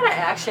 there's a lot of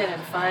action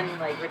and fun,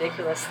 like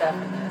ridiculous stuff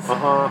in this.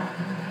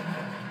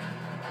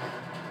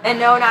 And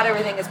no, not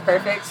everything is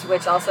perfect,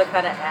 which also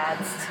kind of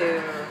adds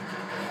to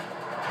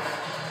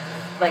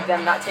like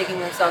them not taking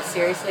themselves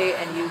seriously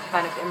and you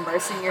kind of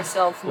immersing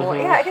yourself more.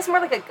 Mhm. Yeah, I guess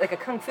more like a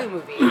kung fu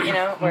movie, you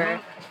know,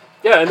 where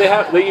Yeah, and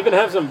they even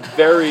have some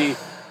very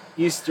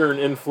Eastern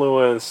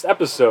influenced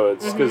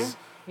episodes because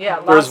yeah,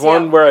 there's Lao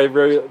one Tzu. where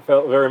I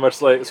felt very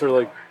much like sort of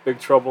like Big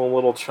Trouble in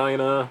Little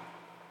China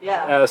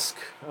Yeah. esque.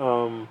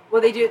 Well,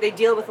 they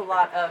deal with a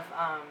lot of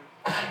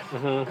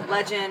Mhm.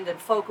 legend and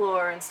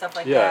folklore and stuff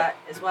like Yeah. that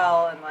as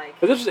well, and like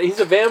But he's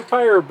a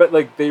vampire, but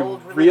like they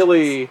Old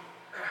really,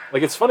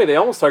 like it's funny. They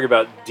almost talk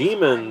about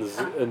demons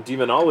and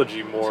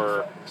demonology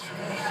more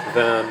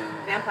than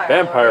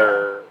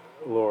Vampire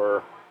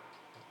lore.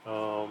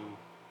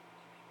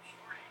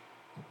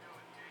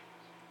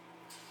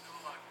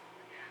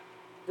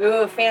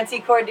 ooh, fancy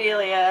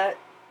Cordelia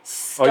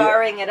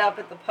starring it up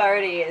at the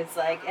party is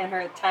like in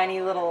her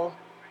tiny little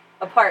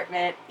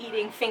apartment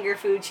eating finger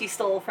food she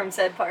stole from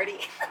said party.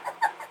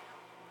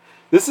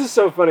 This is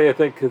so funny. I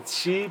think because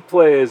she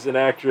plays an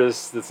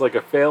actress that's like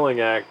a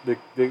failing act.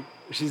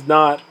 She's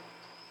not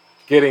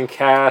getting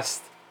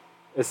cast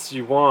as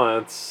she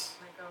wants,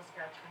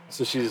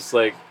 so she's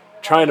like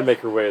trying to make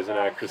her way as an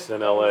actress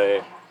in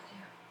LA.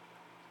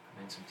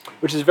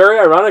 Which is very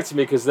ironic to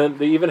me because then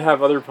they even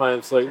have other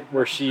times like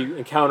where she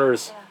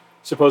encounters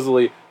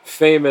supposedly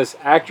famous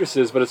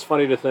actresses, but it's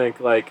funny to think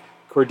like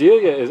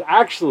Cordelia is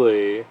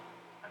actually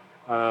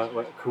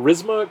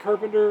Charisma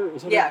Carpenter.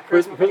 Is that Yeah, it?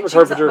 Charisma Charisma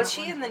Carpenter. Was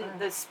she in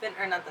the spin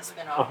or not the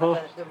spin-off,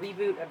 but the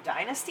reboot of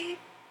Dynasty?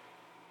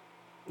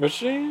 Was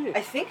she?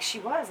 I think she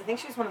was. I think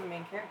she was one of the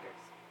main characters.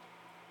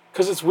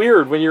 Because it's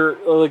weird when you're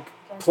like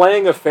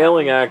playing a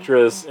failing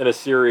actress in a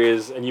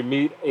series and you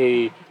meet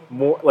a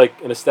more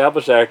like an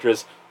established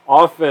actress.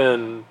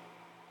 Often,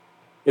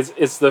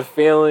 it's the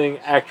failing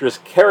actress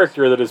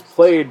character that is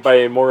played by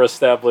a more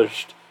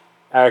established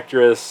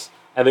actress,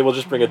 and they will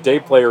just bring a day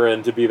player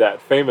in to be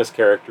that famous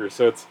character.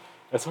 So it's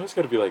always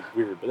got to be like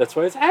weird, but that's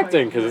why it's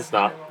acting because it's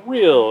not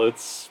real.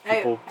 It's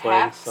people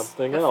playing Haps,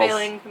 something the else.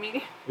 failing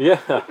comedian. Yeah.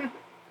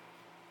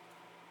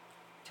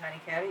 Tiny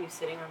cat, are you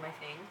sitting on my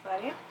thing,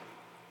 buddy?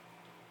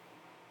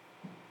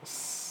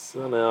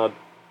 So now,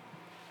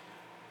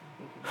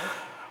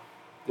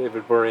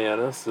 David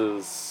Boreanaz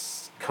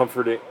is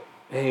comforting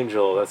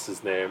Angel. That's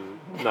his name,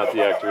 not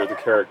the actor, the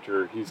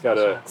character. He's got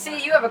a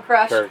See, you have a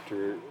crush.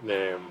 character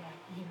name.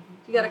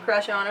 You got a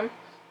crush on him.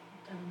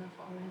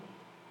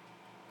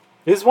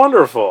 He's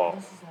wonderful.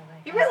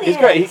 He really He's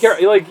is.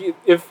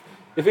 great.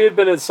 If he had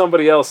been at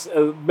somebody else,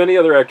 many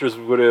other actors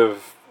would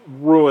have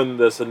ruined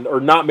this or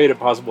not made it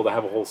possible to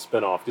have a whole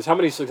spin-off. Because how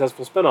many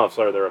successful spin-offs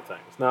are there of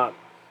things?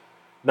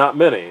 Not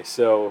many.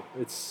 So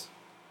it's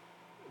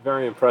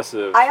very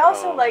impressive. I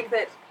also like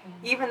that,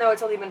 even though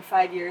it's only been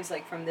 5 years,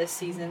 like from this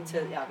season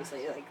to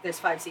obviously like there's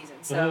 5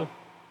 seasons, so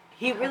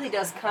he really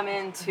does come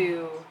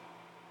into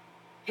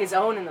his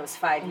own in those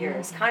 5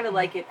 years, kind of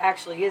like it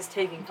actually is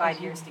taking 5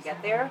 years to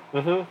get there.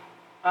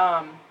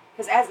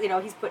 Because as you know,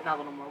 he's putting on a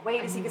little more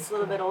weight as he gets a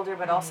little bit older,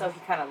 but also he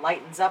kind of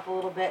lightens up a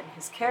little bit, and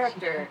his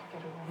character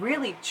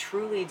really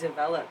truly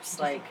develops.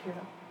 Like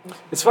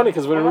It's funny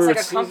because when we almost were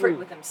like a comfort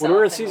with when himself we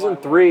were in and season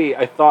what- 3,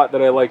 I thought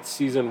that I liked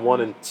season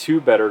 1 and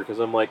 2 better because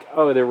I'm like,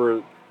 oh, they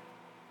were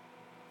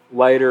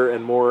lighter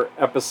and more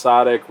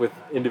episodic with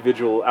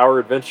individual hour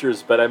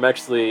adventures. But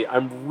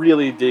I'm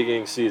really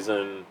digging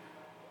season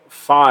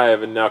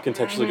 5, and now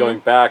contextually going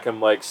back,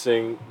 I'm like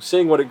seeing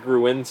what it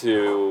grew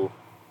into.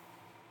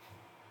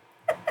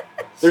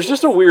 There's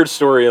just a weird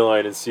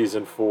storyline in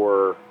season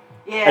 4.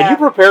 yeah, And you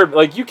prepared,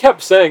 like you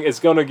kept saying it's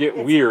gonna get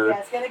weird. Yeah,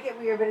 it's gonna get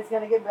weird, but it's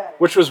gonna get better.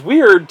 Which was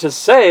weird to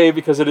say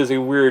because it is a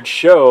weird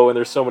show and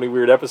there's so many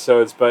weird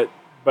episodes, but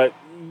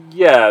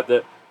yeah,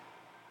 the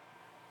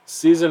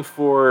season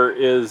 4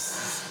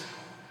 is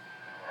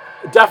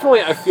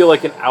definitely, I feel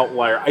like, an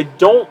outlier.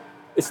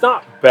 It's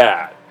not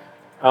bad.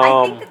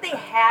 I think that they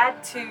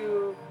had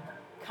to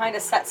kind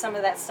of set some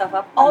of that stuff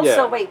up. Also,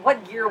 Yeah. wait,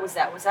 what year was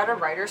that? Was that a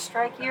writer's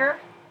strike year?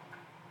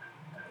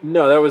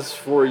 No, that was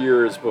 4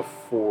 years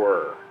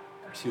before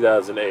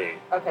 2008.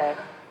 Okay.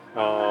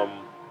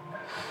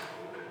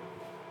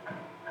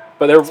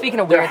 But there, Speaking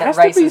of there weird, that has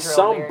Rice to be is real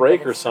some weird,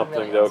 break but or it's something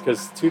really though,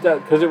 awesome.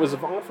 because it was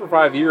on for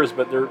 5 years,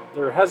 but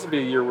there has to be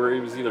a year where it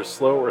was either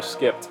slow or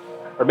skipped,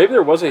 or maybe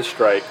there was a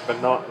strike,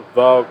 but not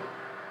the.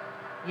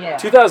 Yeah.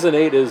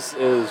 2008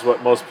 is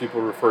what most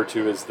people refer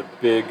to as the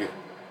big,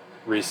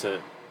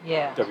 recent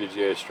Yeah.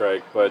 WGA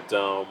strike, but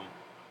Let's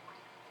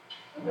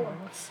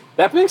see.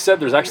 that being said,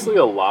 there's actually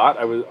a lot.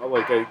 I've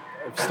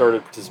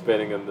started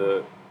participating in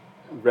the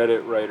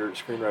Reddit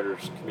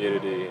screenwriters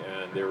community,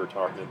 and they were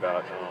talking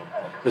about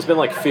there's been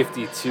like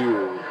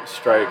 52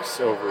 strikes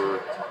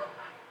over.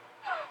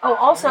 Oh,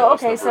 also, the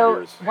last okay, number of so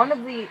years.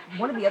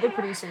 one of the other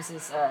producers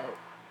is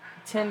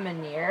Tim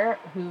Minear,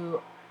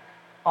 who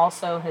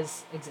also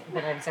has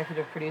been an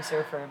executive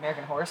producer for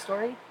American Horror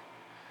Story.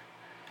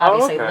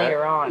 Obviously, okay.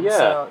 later on. Yeah.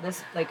 So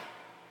this like.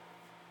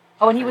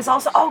 Oh, and he was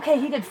also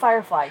he did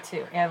Firefly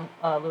too, and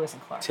Lewis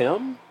and Clark.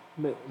 Tim?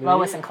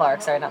 Lois and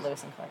Clark. Sorry, not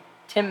Lewis and Clark.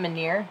 Tim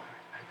Minear.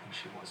 I think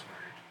she was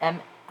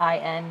murdered.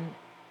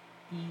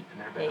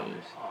 Minear.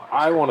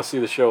 I want to see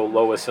the show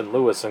Lois and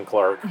Lewis and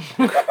Clark.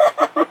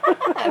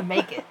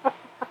 Make it.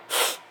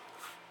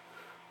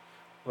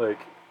 Like,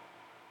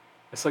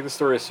 it's like the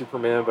story of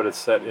Superman, but it's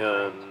set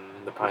in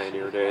the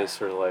pioneer days,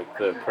 or like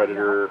the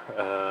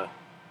Predator,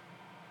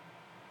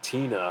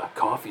 Tina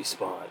coffee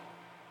spot.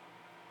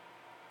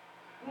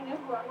 You knew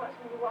who I was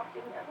when you walked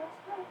in there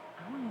last night.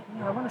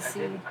 I want to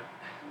see. Look,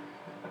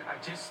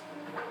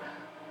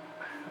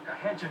 I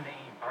had your name.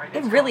 All right,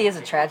 It really is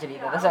a tragedy,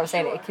 though. That's what I'm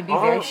saying. It can be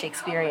very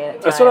Shakespearean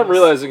at That's what I'm times.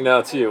 realizing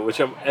now too, which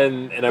I'm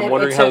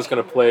wondering how took- it's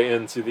going to play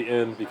into the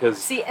end, because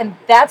See, and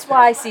that's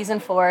why season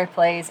 4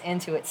 plays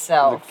into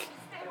itself.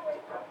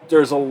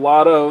 there's a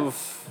lot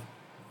of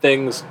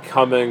things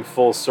coming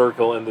full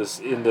circle in this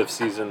end of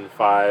season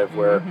 5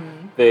 where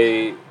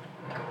they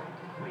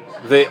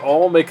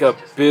all make a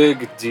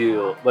big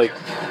deal. Like,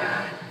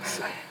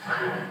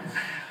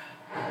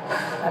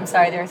 I'm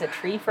sorry, there's a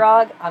tree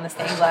frog on the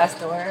stained glass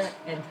door,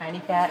 and Tiny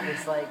Cat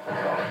is like,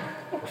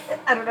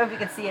 I don't know if you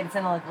can see it. It's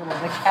in a like little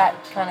witch hat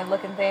kind of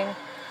looking thing,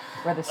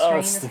 where the stream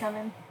is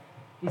coming.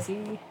 You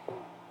see?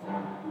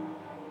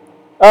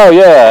 oh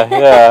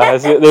yeah, I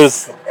see,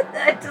 there's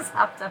I just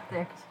hopped up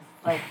there.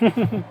 Like,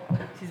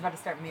 she's about to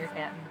start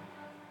meerkatting.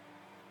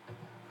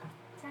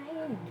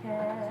 Tiny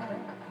Cat.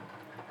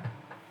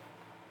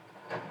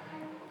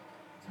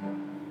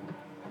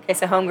 Okay,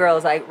 so homegirl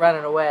is like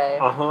running away.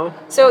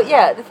 So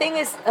yeah, the thing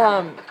is,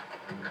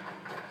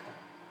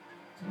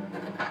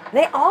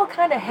 they all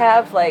kind of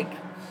have like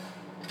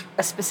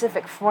a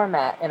specific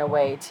format in a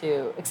way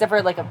too, except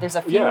for like there's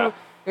a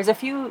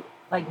few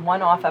like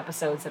one-off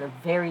episodes that are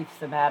very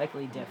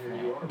thematically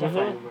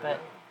different, but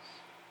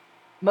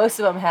most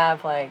of them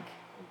have like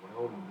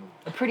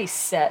a pretty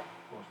set.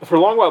 for a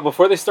long while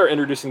before they start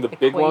introducing the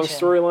big long Equation.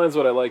 storylines.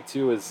 What I like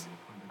too is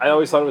I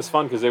always thought it was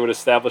fun because they would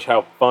establish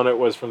how fun it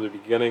was from the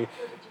beginning.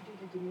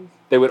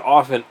 They would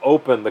often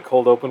the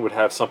cold open would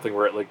have something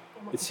where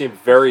it seemed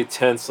very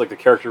tense, like the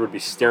character would be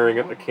staring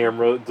at the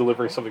camera,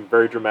 delivering something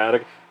very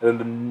dramatic, and then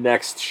the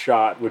next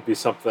shot would be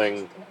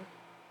something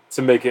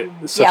to make it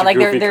such a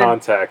goofy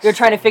context. They're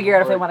trying to figure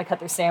out if they want to cut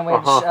their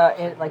sandwich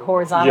like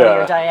horizontally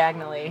or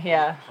diagonally.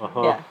 Yeah.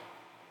 Yeah.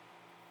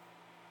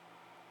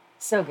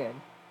 So good.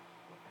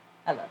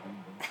 I love it.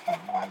 I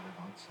live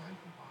outside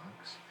the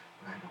box,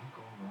 but I don't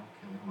go around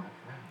killing my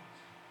friends.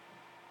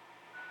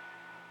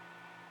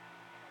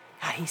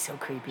 God, he's so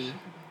creepy.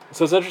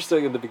 So it's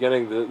interesting in the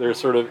beginning. They're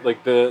sort of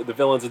like the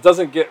villains. It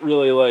doesn't get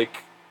really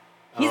like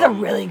He's a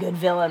really good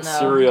villain, though.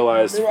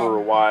 serialized for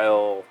a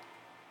while,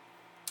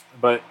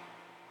 but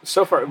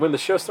so far when the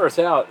show starts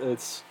out,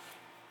 it's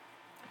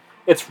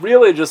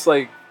really just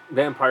like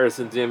vampires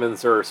and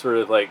demons are sort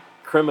of like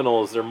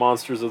criminals. They're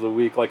monsters of the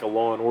week, like a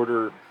Law and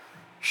Order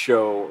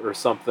show or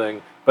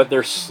something. But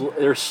they're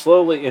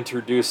slowly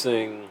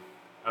introducing.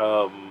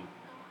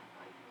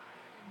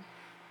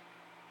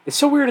 It's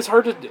so weird. It's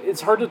hard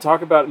to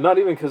talk about. Not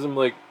even because I'm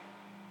like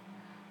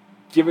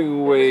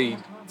giving away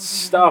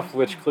stuff,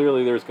 which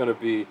clearly there's going to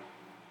be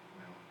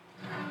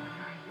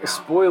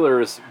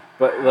spoilers.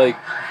 But like,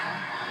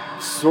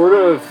 sort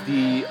of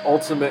the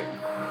ultimate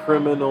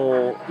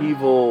criminal,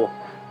 evil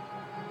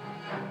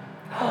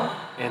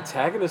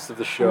antagonist of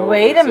the show.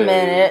 Wait is a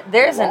minute.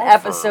 There's an law firm.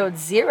 episode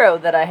 0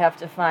 that I have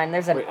to find.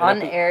 There's an Wait,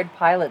 unaired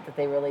pilot that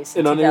they released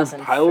in An unaired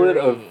 2003. pilot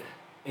of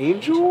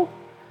Angel?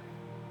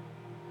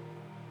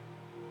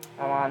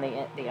 I'm on the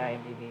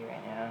IMDb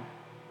right now.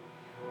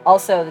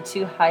 Also, the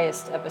 2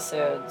 highest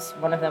episodes,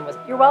 one of them was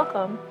You're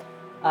Welcome,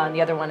 and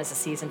the other one is a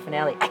season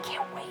finale. I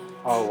can't wait.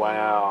 Oh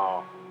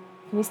wow!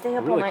 Can we stay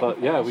up Really all night? close.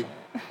 and Yeah, finish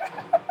we- it?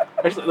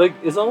 Actually, like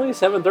it's only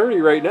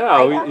 7:30 right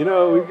now.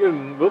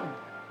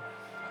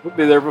 We'll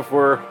be there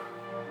before.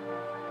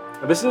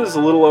 This is a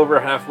little over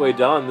halfway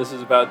done. This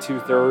is about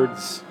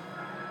 2/3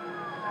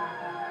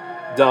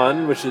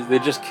 done, which is they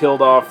just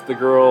killed off the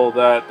girl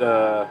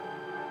that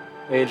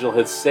Angel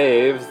had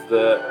saved.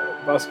 The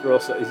bus girl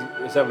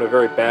is having a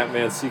very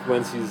Batman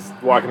sequence. He's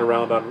walking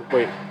around on.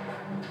 Wait,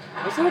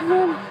 what's that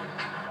again?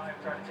 I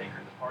tried to take her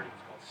to the party. It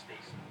was called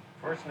Stacy.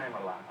 First name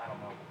or last, I don't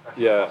know.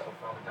 Yeah. So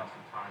far, we've done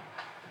some time.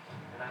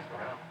 And ask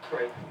around.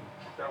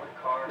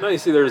 No, you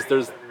see, there's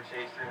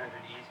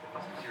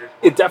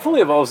it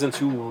definitely evolves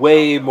into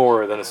way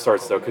more than it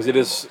starts though, because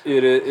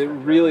it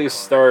really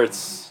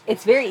starts.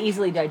 It's very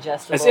easily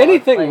digestible. As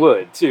anything like,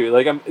 would too.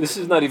 Like this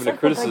is not even a like the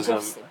criticism.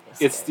 digestive It's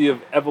biscuit.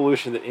 the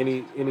evolution that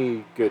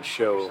any good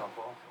show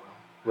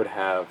would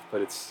have.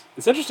 But it's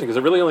interesting because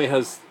it really only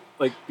has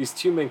like these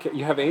two main.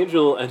 You have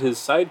Angel and his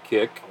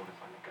sidekick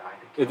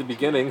at the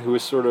beginning, who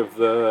is sort of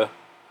the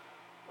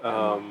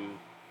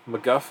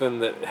MacGuffin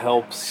that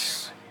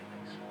helps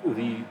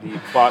the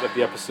plot of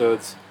the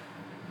episodes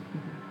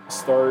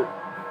start.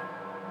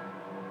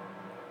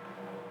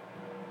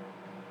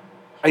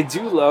 I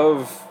do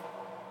love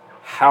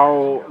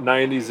how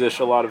 90s-ish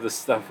a lot of this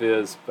stuff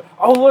is. But,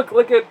 oh,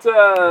 look at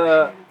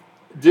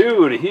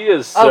dude, he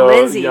is so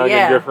Lindsay, young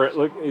yeah. and different.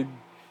 Look,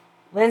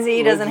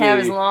 Lindsay doesn't have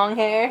his Lindsay long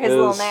hair, his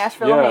little is-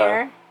 Nashville yeah.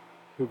 hair.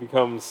 who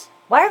becomes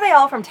Why are they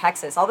all from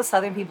Texas? All the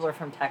southern people are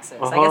from Texas.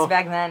 I Uh-huh. guess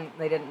back then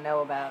they didn't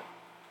know about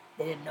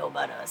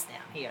us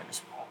down here in the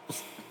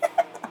swamps.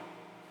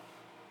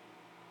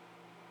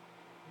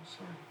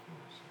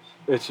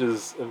 which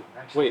is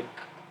Actually, wait,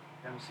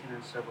 haven't seen her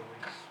in several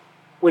weeks.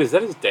 wait, is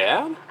that his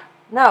dad?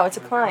 No, it's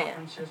a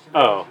client.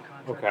 Oh,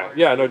 okay.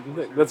 Yeah, no,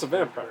 that's a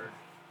vampire.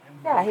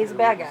 Yeah, he's a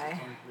bad guy.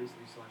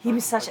 He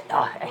was such a...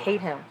 Oh, I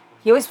hate him.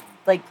 He always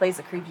like plays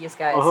the creepiest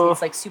guys. Uh-huh.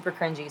 He's like super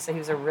cringy, so he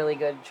was a really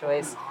good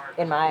choice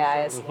in my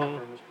eyes. Mhm.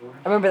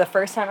 I remember the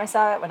first time I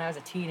saw it when I was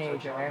a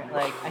teenager.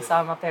 Like, I saw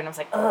him up there and I was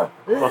like, ugh.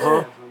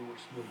 Uh-huh.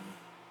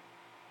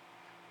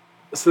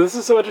 So this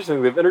is so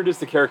interesting. They've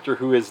introduced a character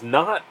who is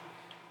not.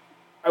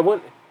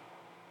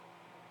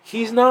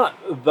 He's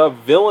not the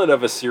villain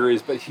of a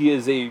series, but he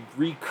is a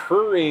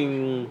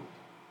recurring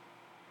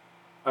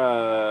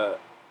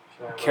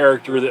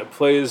character that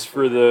plays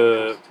for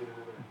the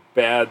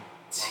bad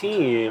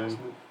team,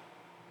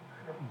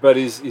 but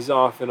he's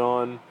off and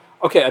on.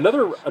 Okay,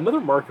 another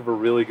mark of a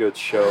really good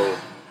show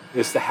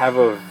is to have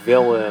a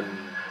villain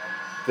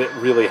that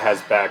really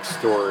has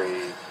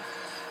backstory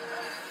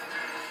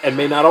and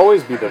may not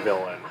always be the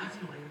villain.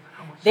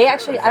 They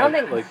actually, I don't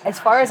think, Like- as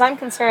far as I'm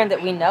concerned,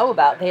 that we know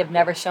about, they have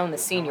never shown the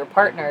senior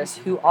partners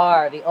who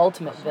are the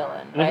ultimate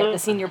villain, right? Mhm. The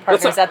senior That's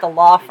partners a- at the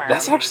law firm.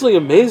 That's actually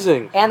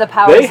amazing. And the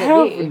powers They that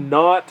have be.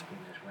 not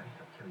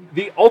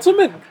the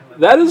ultimate.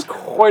 That is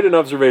quite an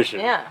observation.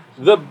 Yeah.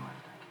 The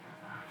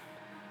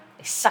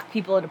They suck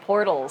people into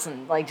portals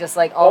and, like, just,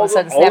 like, all of a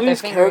sudden all snap their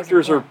these fingers.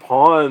 characters and- are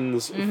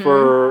pawns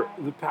for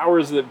the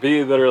powers that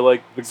be that are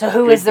like the. So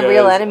who good is the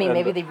real guys, enemy? and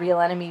Maybe the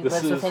real enemy this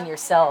lives is- within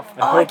yourself. I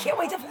Oh, I hope- can't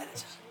wait to finish.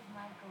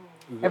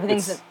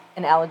 Everything's it's-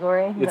 an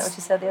allegory. Is that it's- what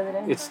you said the other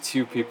day? It's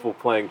two people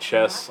playing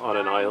chess on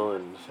an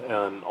island,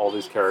 and all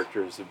these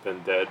characters have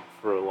been dead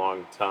for a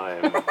long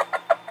time,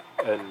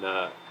 and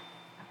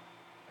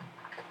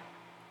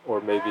or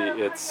maybe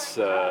it's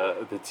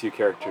the two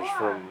characters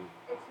from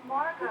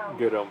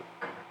Good Omens.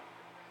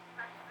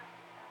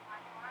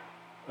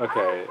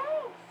 Okay,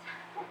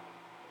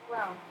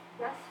 Well,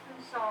 guess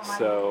who saw my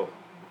so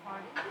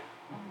party?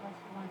 And guess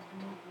who wants to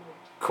meet you?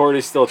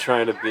 Cordy's still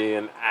trying to be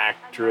an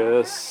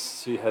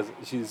actress.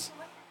 She's.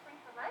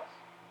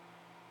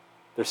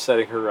 They're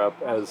setting her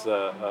up as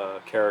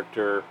a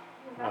character.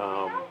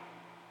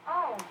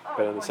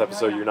 But in this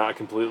episode, you're not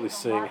completely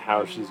seeing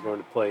how she's going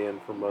to play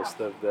in for most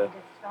of the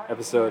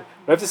episode.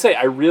 But I have to say,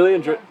 I really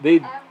enjoyed. They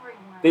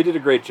did a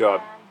great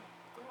job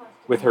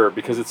with her,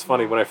 because it's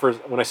funny when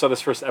I saw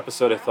this first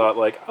episode, I thought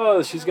like,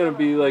 oh, she's going to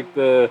be like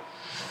the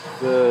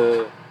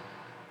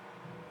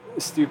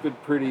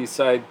stupid pretty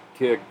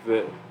sidekick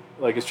that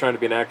like is trying to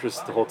be an actress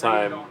the whole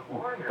time.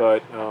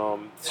 But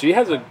she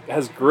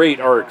has great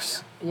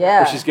arcs.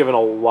 Yeah. Where she's given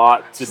a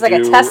lot to She's do. like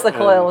a Tesla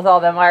coil and with all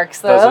them arcs,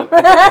 though. doesn't-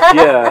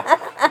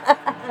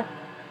 yeah.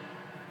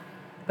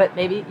 But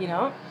maybe, you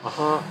know,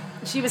 Uh-huh.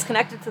 she was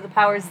connected to the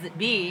powers that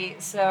be,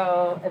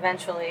 so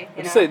eventually,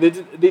 you know. Say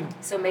they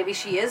So maybe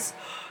she is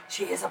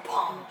a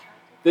pawn.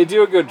 they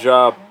do a good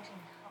job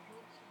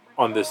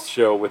on this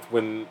show with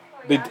when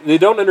they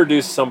don't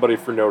introduce somebody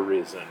for no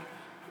reason.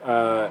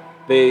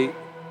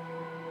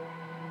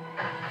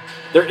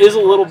 There is a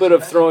little bit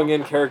of throwing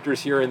in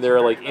characters here and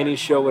there, like any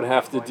show would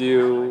have to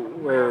do,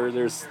 where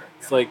it's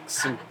like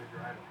some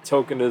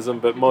tokenism,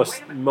 but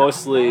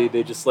mostly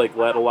they just like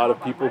let a lot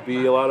of people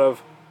be a lot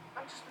of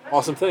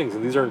awesome things,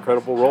 and these are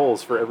incredible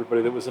roles for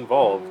everybody that was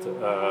involved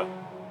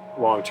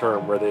long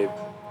term, where they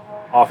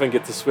often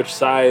get to switch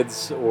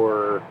sides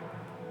or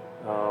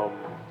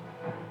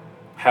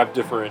have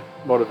different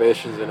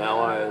motivations and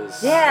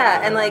allies.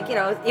 Yeah, and like, you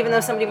know, even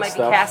though somebody might be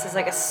Stuff. cast as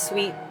like a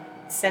sweet,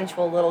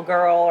 sensual little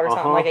girl or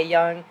something, Uh-huh. like a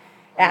young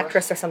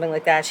actress or something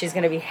like that, she's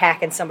going to be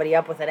hacking somebody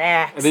up with an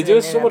axe. And they do it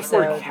in so an much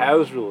more episode.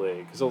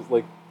 casually. Because,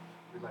 like,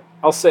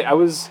 I'll say I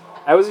was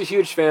a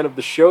huge fan of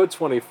the show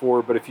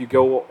 24, but if you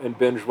go and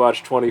binge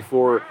watch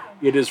 24,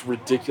 it is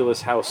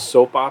ridiculous how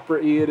soap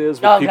opera-y it is,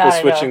 with Oh, people God, I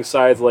know. switching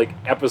sides like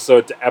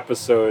episode to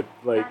episode.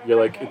 Like you're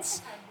like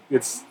it's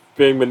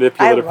being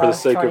manipulative for the love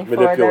sake of 24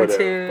 though, manipulative.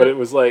 too. But it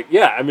was like,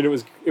 yeah, I mean, it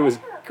was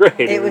great.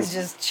 It was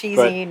just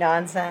cheesy but,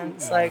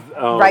 nonsense, like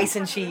rice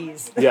and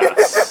cheese.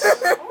 Yes.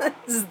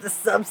 This is the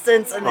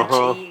substance and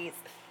the cheese.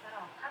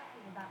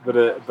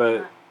 But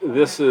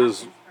this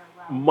is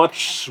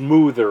much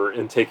smoother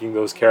in taking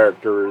those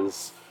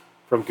characters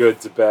from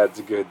good to bad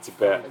to good to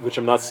bad, which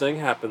I'm not saying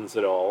happens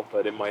at all,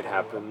 but it might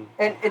happen.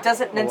 And it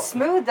doesn't. And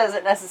smooth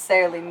doesn't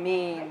necessarily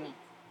mean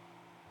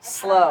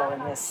slow in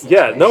this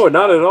Yeah, situation. no,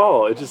 not at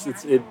all. It just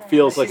it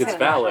feels like it's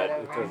valid.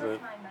 It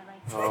doesn't.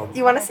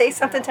 You want to say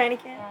something, Tiny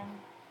Kid?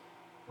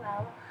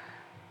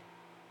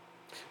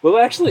 Well,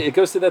 actually, it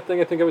goes to that thing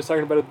I think I was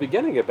talking about at the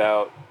beginning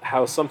about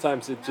how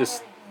sometimes it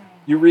just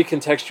you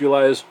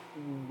recontextualize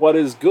what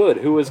is good,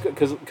 who is good,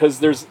 because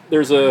there's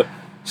a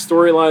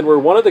storyline where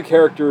one of the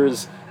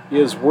characters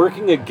is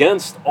working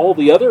against all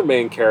the other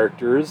main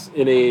characters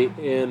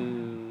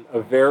in a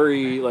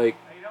very like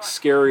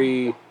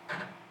scary,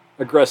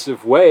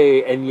 aggressive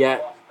way, and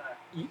yet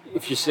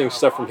if you're seeing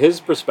stuff from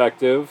his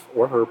perspective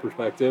or her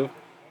perspective,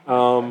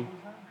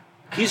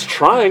 he's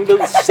trying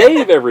to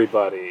save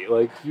everybody.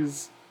 Like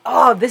he's.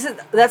 Oh,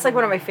 that's like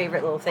one of my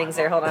favorite little things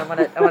there. Hold on,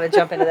 I want to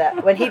jump into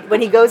that.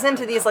 When he goes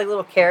into these like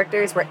little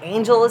characters where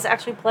Angel is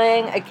actually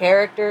playing a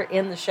character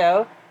in the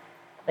show,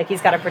 like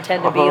he's got to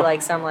pretend to be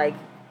like some like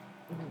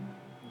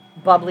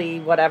bubbly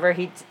whatever.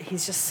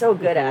 He's just so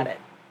good at it.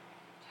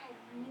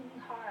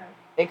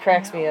 It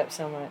cracks me up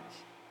so much.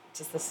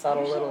 Just the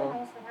subtle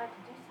little.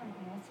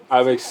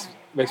 It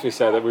makes me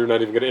sad that we're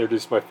not even going to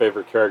introduce my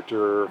favorite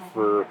character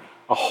for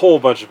a whole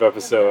bunch of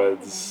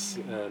episodes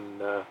and.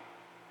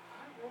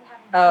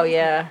 Oh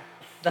yeah,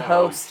 the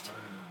host.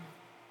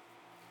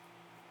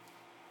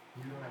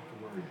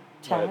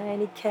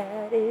 Tiny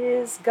Cat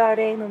is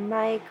guarding the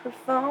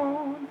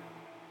microphone.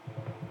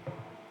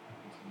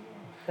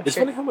 It's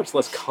funny how much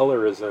less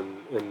color is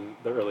in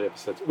the early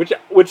episodes,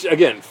 which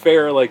again,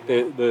 fair. Like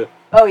the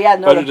oh yeah,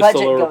 no, the budget is budget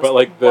still lower, goes but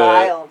like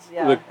wild.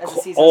 Yeah,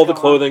 all the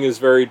clothing is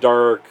very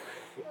dark,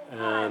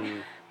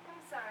 and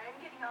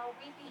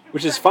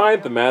which is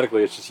fine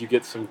thematically. It's just you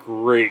get some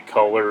great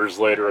colors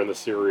later in the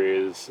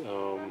series.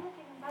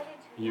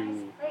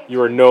 You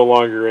are no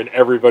longer in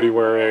everybody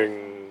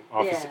wearing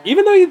office. Yeah.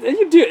 Even though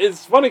you do,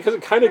 it's funny because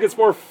it kind of gets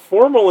more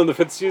formal in the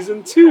 5th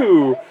season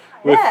too,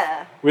 with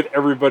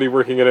everybody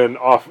working in an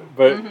office.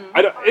 But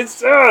I don't.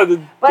 It's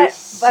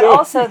but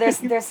also there's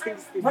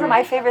one of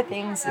my favorite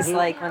things is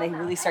like when they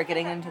really start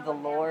getting into the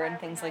lore and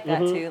things like that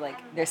too. Like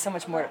there's so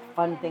much more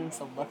fun things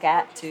to look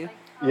at too.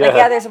 Yeah.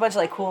 Like there's a bunch of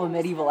like cool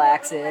medieval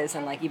axes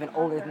and like even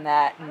older than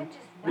that and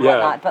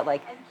whatnot. But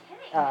like.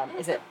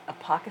 Is it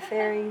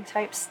apothecary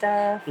type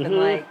stuff and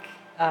like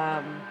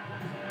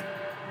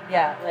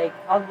like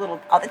all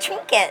the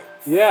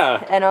trinkets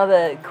and all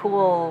the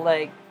cool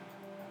like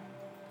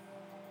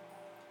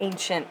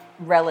ancient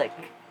relic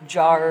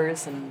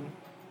jars and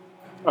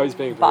he's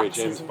being very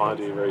James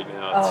Bondy right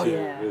now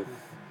too.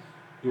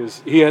 Yeah.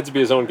 He had to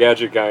be his own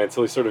gadget guy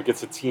until he sort of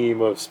gets a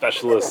team of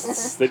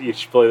specialists that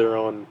each play their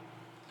own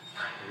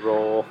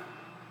role.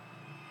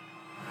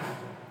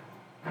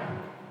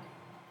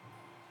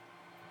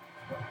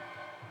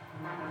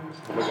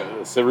 Oh my god,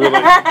 it's a really...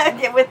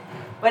 With,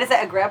 what is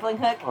that, a grappling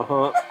hook?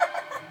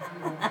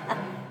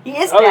 He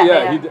is Batman. Oh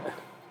yeah,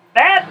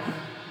 Bat!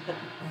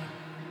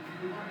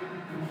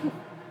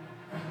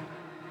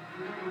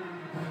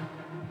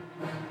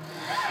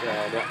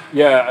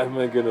 Yeah, oh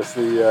my goodness,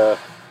 the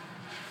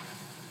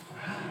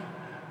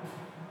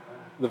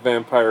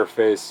vampire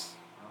face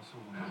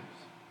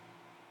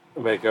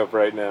makeup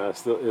right now,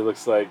 it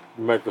looks like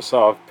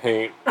Microsoft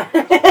Paint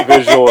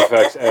visual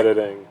effects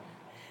editing,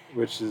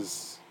 which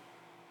is...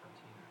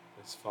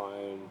 It's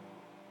fine.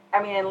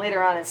 I mean, and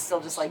later on, it's still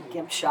just like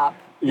Gimp Shop,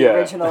 the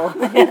original,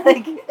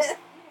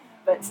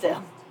 but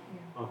still.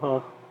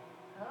 Oh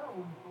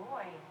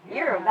boy,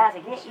 you're about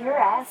to get your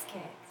ass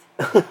kicked.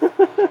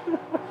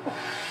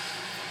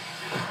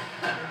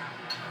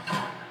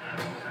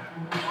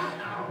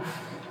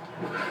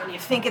 When you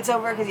think it's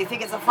over because you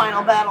think it's a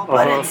final battle,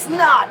 but it's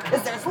not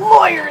because there's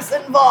lawyers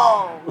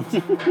involved.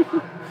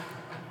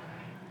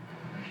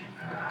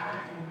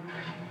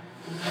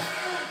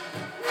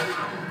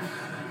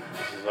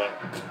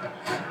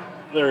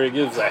 There he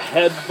gives a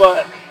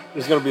headbutt.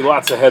 There's going to be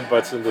lots of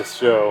headbutts in this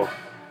show.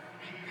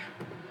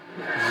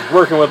 He's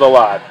working with a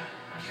lot.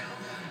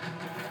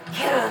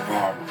 Kill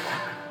them.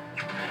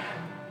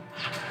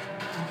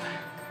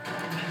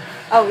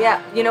 Oh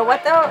yeah, you know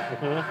what though?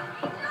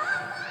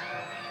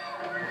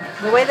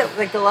 The way that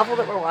like the level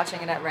that we're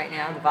watching it at right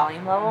now, the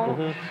volume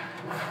level,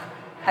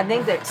 I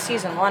think that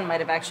season 1 might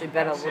have actually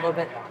been a little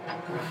bit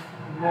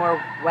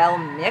more well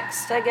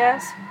mixed, I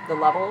guess, the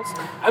levels.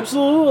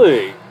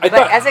 Absolutely.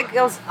 But as it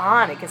goes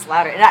on, it gets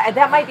louder. And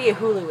that might be a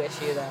Hulu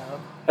issue, though.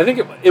 I think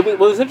it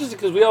was interesting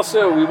because we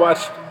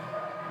watched.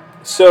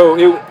 So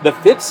the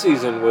 5th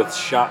season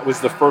was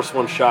the first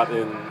one shot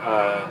in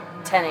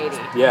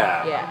 1080.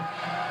 Yeah.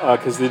 Yeah.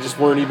 Because they just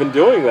weren't even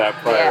doing that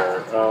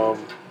prior,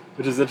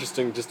 which is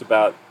interesting. Just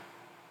about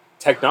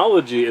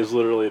technology is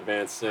literally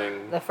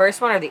advancing. The first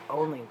one or the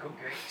only one?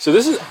 So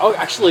this is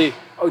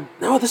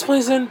no, this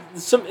plays in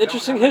some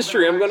interesting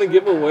history. I'm gonna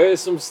give away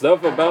some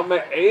stuff about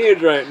my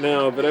age right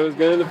now, but I was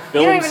going to film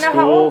school. You don't even know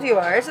how old you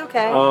are. It's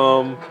okay.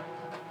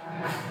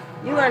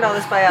 You learned all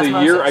this by osmosis.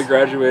 The year I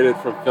graduated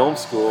from film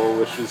school,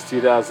 which was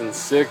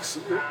 2006,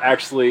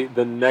 actually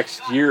the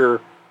next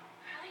year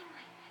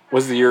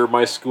was the year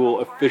my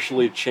school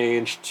officially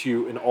changed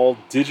to an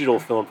all-digital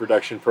film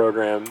production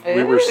program.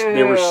 They were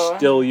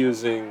still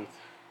using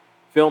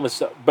film and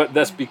stuff, but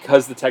that's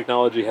because the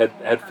technology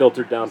had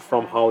filtered down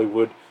from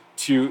Hollywood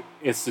to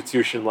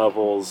institution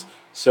levels.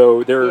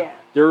 So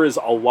there is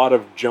a lot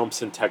of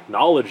jumps in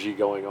technology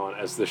going on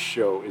as this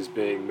show is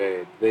being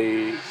made.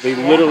 They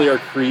literally are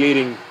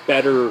creating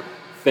better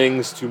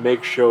things to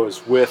make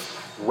shows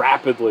with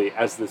rapidly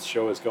as this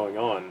show is going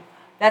on.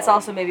 That's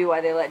also maybe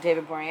why they let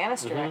David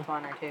Boreanaz direct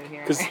one or two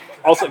here.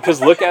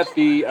 Because look at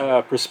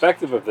the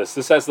perspective of this.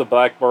 This has the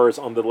black bars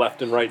on the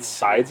left and right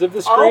sides of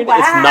the screen. Oh, wow.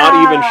 It's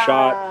not even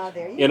shot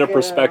in a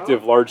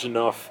perspective large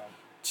enough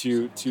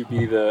to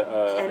be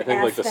the I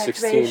think like the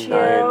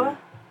 16:9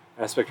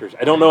 aspect ratio.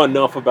 I don't know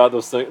enough about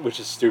those things, which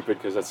is stupid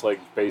because that's like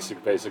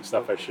basic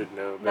stuff I should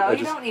know. But no,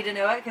 you don't need to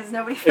know it because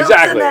nobody films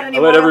exactly. that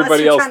anymore. I let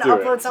everybody else unless you're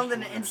do trying to upload it. something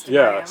to Instagram.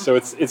 Yeah, so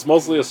it's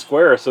mostly a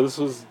square. So this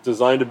was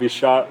designed to be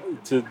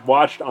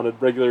watched on a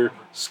regular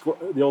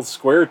the old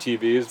square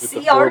TVs with the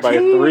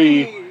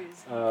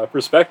 4x3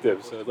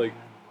 perspective. So like,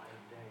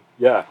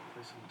 yeah.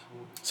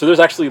 So there's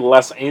actually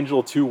less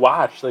Angel to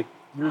watch. Like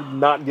you're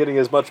not getting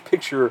as much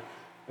picture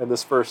in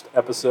this first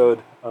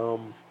episode.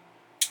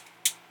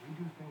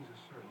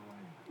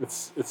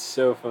 It's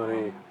so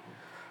funny.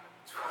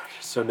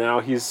 So now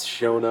he's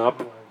shown up,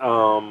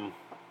 and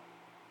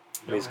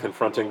he's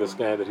confronting this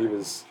guy that he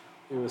was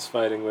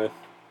fighting with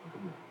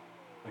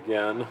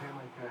again.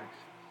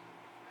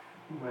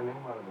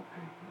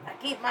 I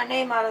keep my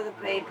name out of the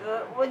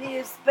paper. What do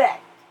you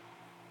expect?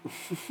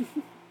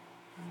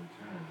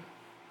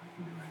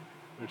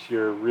 Which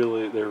they're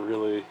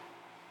really.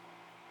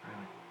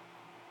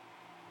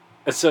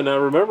 And so now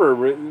remember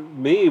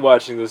me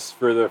watching this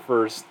for the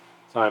first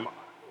time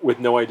with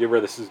no idea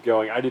where this is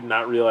going. I did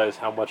not realize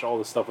how much all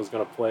this stuff was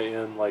going to play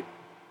in. Like,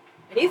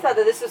 and you thought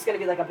that this was going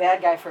to be like a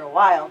bad guy for a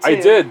while, too.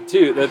 I did,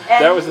 too.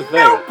 That was the thing.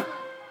 Nope.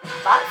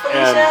 Bye,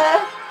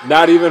 Felicia. And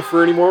not even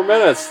for any more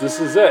minutes.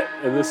 This is it.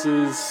 And this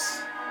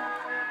is...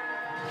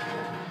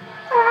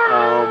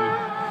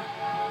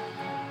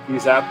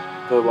 he's at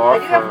the law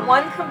firm. I do have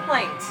one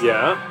complaint.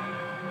 Yeah?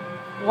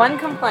 One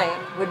complaint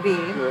would be...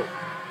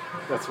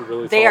 That's a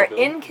really they are bill.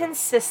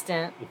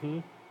 inconsistent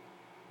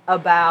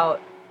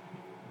about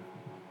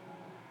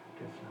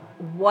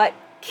what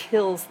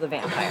kills the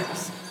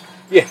vampires.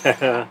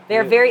 Yeah.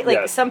 They're very, like,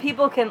 yes. some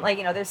people can, like,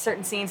 there's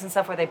certain scenes and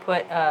stuff where they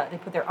put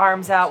their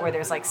arms out where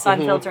there's, like, sun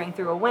filtering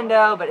through a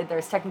window, but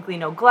there's technically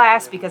no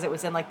glass because it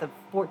was in, like, the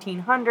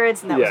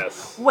 1400s, and that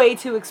was way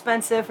too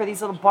expensive for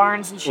these little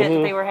barns and shit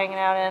that they were hanging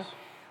out in.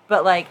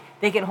 But, like,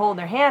 they can hold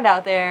their hand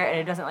out there, and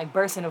it doesn't, like,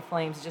 burst into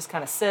flames, it just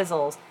kind of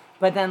sizzles.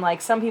 But then, like,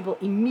 some people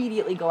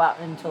immediately go out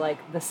into, like,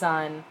 the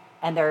sun,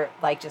 and they're,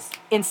 like, just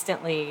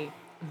instantly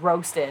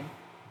roasted.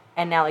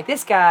 And now, like,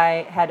 this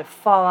guy had to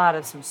fall out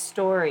of some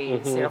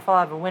stories, fall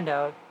out of a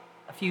window,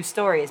 a few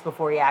stories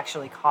before he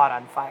actually caught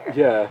on fire.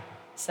 Yeah.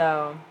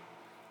 So.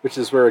 Which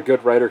is where a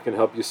good writer can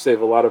help you save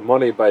a lot of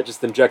money by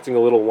just injecting a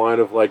little line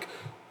of, like,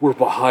 we're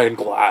behind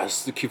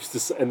glass that keeps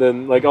this, and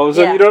then, like, all of a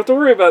sudden you don't have to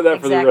worry about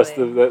that for the rest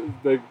of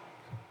the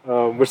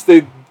which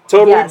they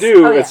totally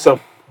do at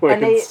some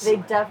point. And they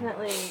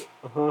definitely.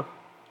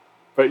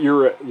 But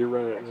you're right.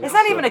 It's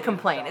not even a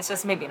complaint. It's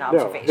just maybe an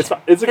observation. No,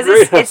 it's a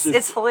great.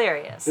 It's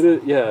hilarious. It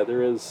is, yeah,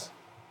 there is.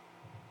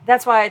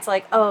 That's why it's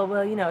like, oh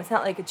well, it's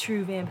not like a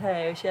true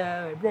vampire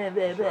show. Or blah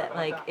blah blah.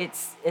 Like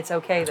it's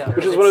okay though.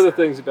 Which is one of the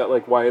things about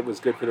like why it was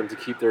good for them to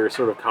keep their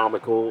sort of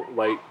comical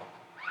light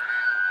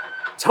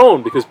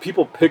tone, because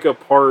people pick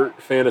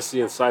apart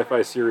fantasy and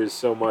sci-fi series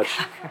so much,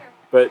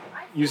 but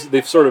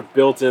they've sort of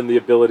built in the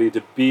ability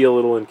to be a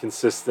little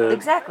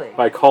inconsistent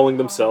by calling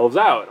themselves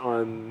out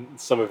on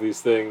some of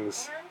these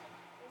things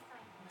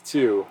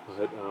too.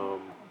 But,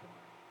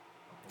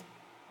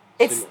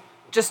 it's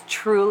just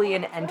truly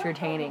an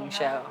entertaining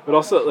show. But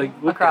also, like,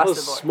 look across how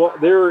the board. small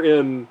they're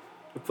in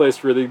a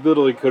place where they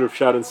literally could have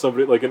shot in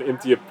somebody like an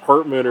empty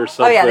apartment or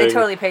something. Oh yeah, they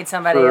totally paid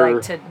somebody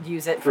to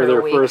use it for their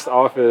a week. first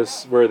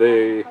office,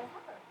 where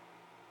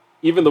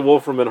even the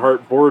Wolfram and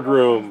Hart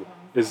boardroom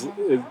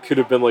it could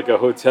have been like a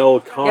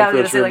hotel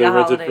conference room they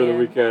rented for the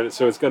weekend.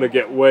 So it's going to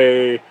get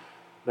way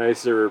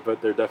nicer,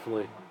 but they're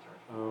definitely.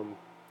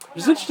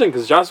 It's interesting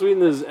because Joss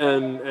Whedon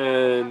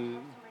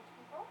and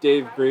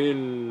Dave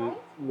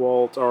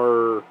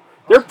Greenwalt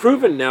they're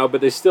proven now,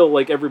 but they still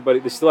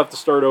they still have to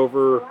start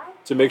over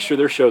to make sure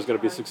their show is going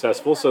to be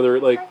successful. So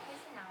they're like,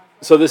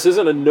 so this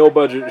isn't a no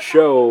budget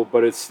show,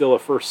 but it's still a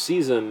first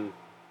season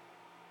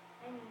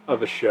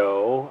of a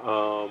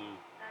show.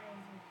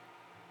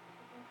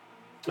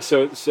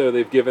 So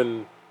they've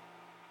given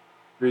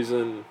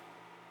reason,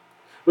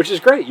 which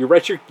is great. You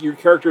write your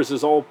characters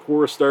as all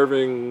poor,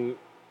 starving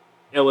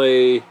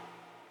L.A.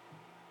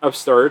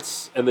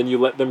 upstarts, and then you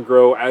let them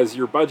grow as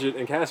your budget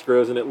and cast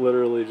grows, and it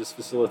literally just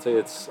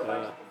facilitates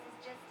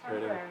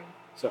training.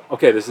 So,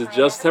 okay, this is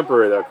just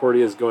temporary, though.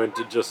 Cordy is going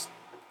to just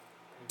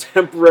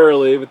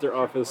temporarily with their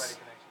office.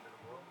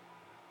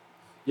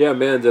 Yeah,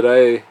 man, did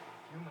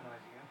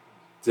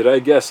I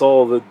guess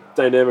all the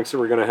dynamics that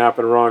were going to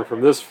happen wrong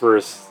from this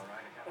first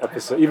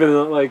episode? Even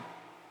though, like,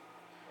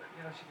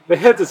 they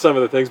hint at some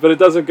of the things, but it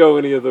doesn't go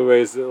any of the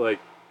ways that, like,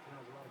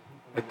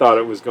 I thought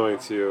it was going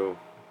to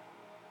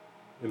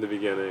in the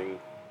beginning.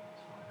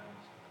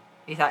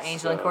 You thought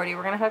Angel and Cordy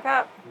were going to hook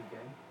up?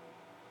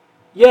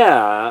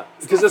 Yeah,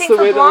 because that's the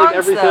way that, like,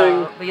 everything...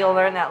 Though, but you'll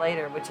learn that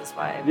later, which is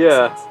why it makes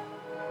sense.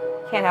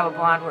 Can't have a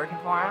blonde working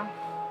for him.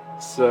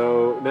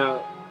 So,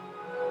 now...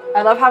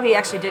 I love how he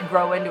actually did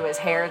grow into his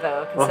hair,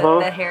 though, because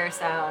that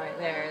hairstyle right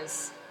there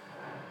is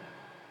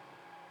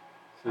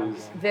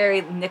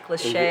very Nick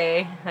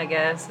Lachey, I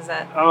guess. Is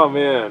that? Oh,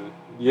 man.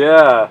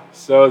 Yeah.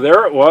 So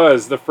there it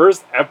was, the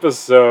first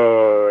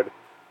episode.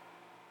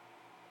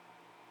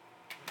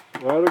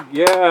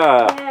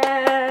 Yeah.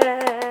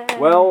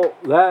 Well,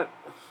 that...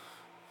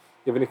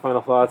 You have any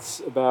final thoughts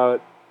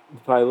about the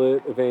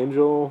pilot of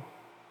Angel?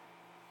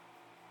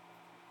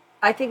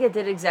 I think it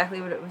did exactly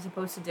what it was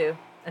supposed to do.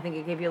 I think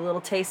it gave you a little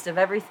taste of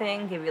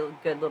everything, gave you a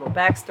good little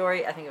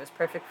backstory. I think it was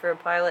perfect for a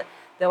pilot,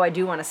 though I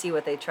do want to see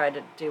what they tried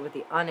to do with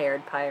the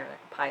unaired pirate.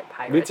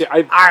 Me too.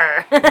 I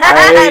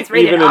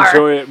even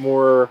enjoy it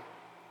more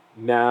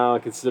now,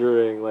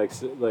 considering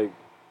because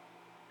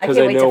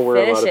I know where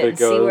a lot of it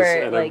goes,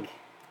 and I'm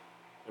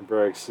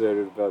very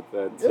excited about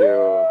that too.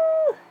 Ooh.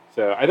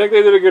 So I think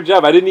they did a good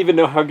job. I didn't even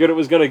know how good it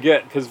was going to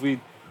get because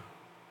we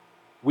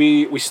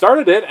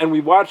started it and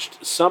we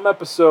watched some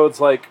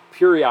episodes like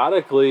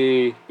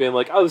periodically, being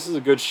like, oh, this is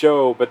a good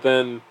show, but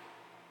then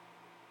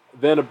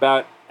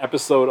about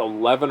episode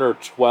 11 or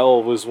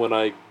 12 was when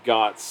I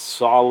got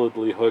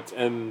solidly hooked,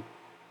 and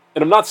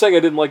I'm not saying I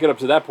didn't like it up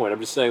to that point. I'm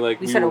just saying, like,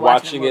 we were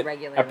watching it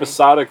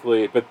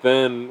episodically, but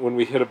then when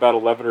we hit about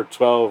 11 or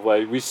 12,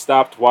 like, we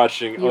stopped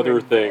watching other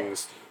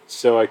things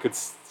so I could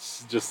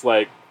just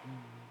like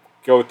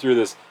go through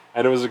this,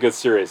 and it was a good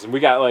series, and we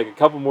got like a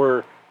couple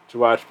more to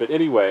watch. But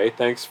anyway,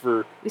 thanks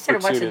for we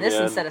started watching this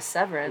instead of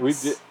Severance.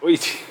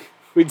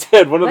 We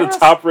did one of the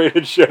top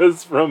rated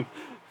shows from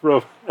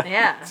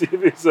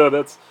TV. So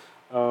that's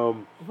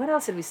what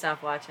else did we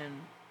stop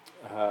watching?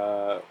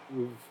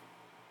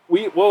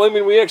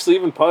 We actually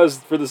even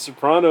paused for The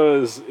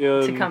Sopranos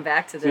to come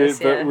back to this.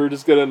 But we're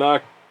just gonna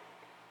knock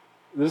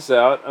this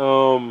out.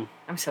 I'm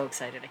so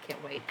excited! I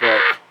can't wait. But,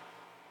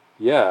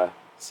 yeah.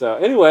 So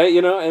anyway,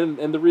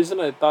 and the reason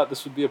I thought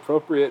this would be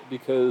appropriate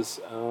because,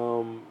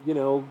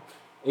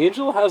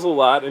 Angel has a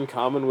lot in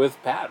common with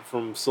Pat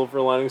from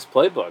Silver Linings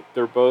Playbook.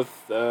 They're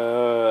both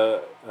men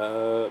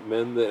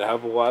that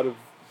have a lot of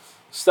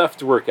stuff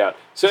to work out.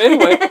 So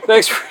anyway,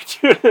 thanks for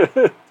tuning in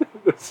to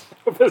this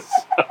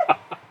episode.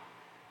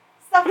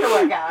 Stuff to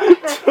work out.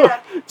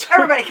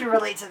 Everybody can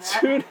relate to that.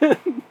 Tune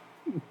in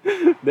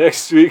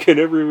next week and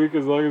every week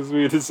as long as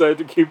we decide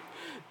to keep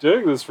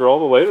doing this for all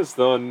the latest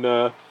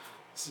on...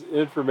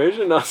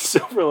 information on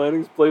Silver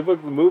Linings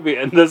Playbook, the movie,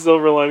 and the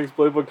Silver Linings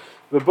Playbook,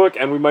 the book,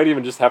 and we might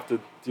even just have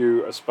to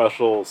do a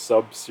special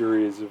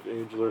sub-series of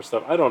Angel or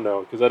stuff. I don't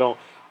know, because I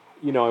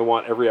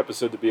want every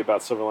episode to be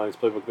about Silver Linings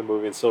Playbook, the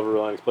movie, and Silver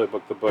Linings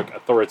Playbook, the book,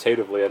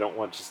 authoritatively. I don't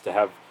want just to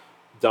have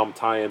dumb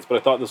tie-ins, but I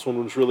thought this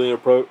one was really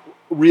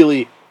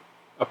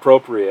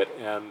appropriate,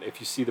 and if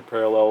you see the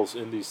parallels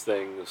in these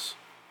things,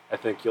 I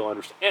think you'll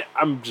understand.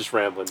 I'm just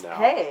rambling now.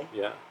 Hey.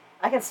 Yeah.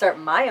 I can start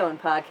my own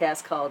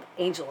podcast called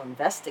Angel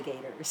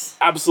Investigators.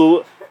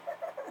 Absolutely.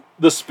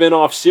 The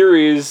spin-off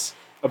series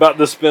about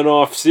the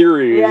spin-off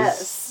series.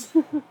 Yes.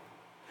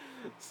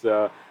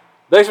 So,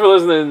 thanks for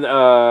listening.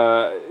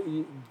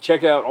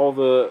 Check out all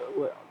the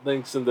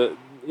links in the...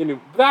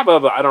 blah, blah,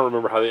 blah. I don't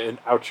remember how the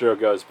outro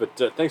goes, but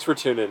thanks for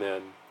tuning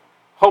in.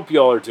 Hope you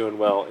all are doing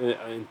well.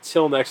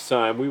 Until next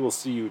time, we will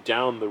see you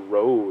down the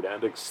road,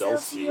 and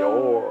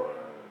Excelsior.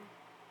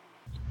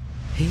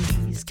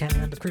 He's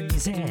kind of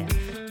crazy,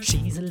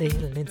 she's a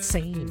little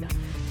insane.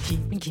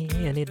 Keeping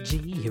Kenny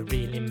G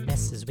really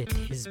messes with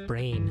his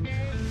brain.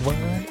 One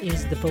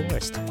is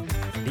divorced,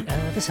 the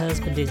other's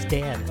husband is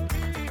dead.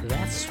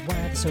 That's why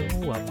they're so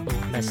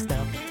both messed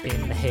up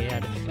in the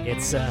head.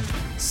 It's a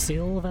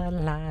Silver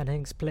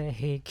Linings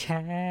Playcast.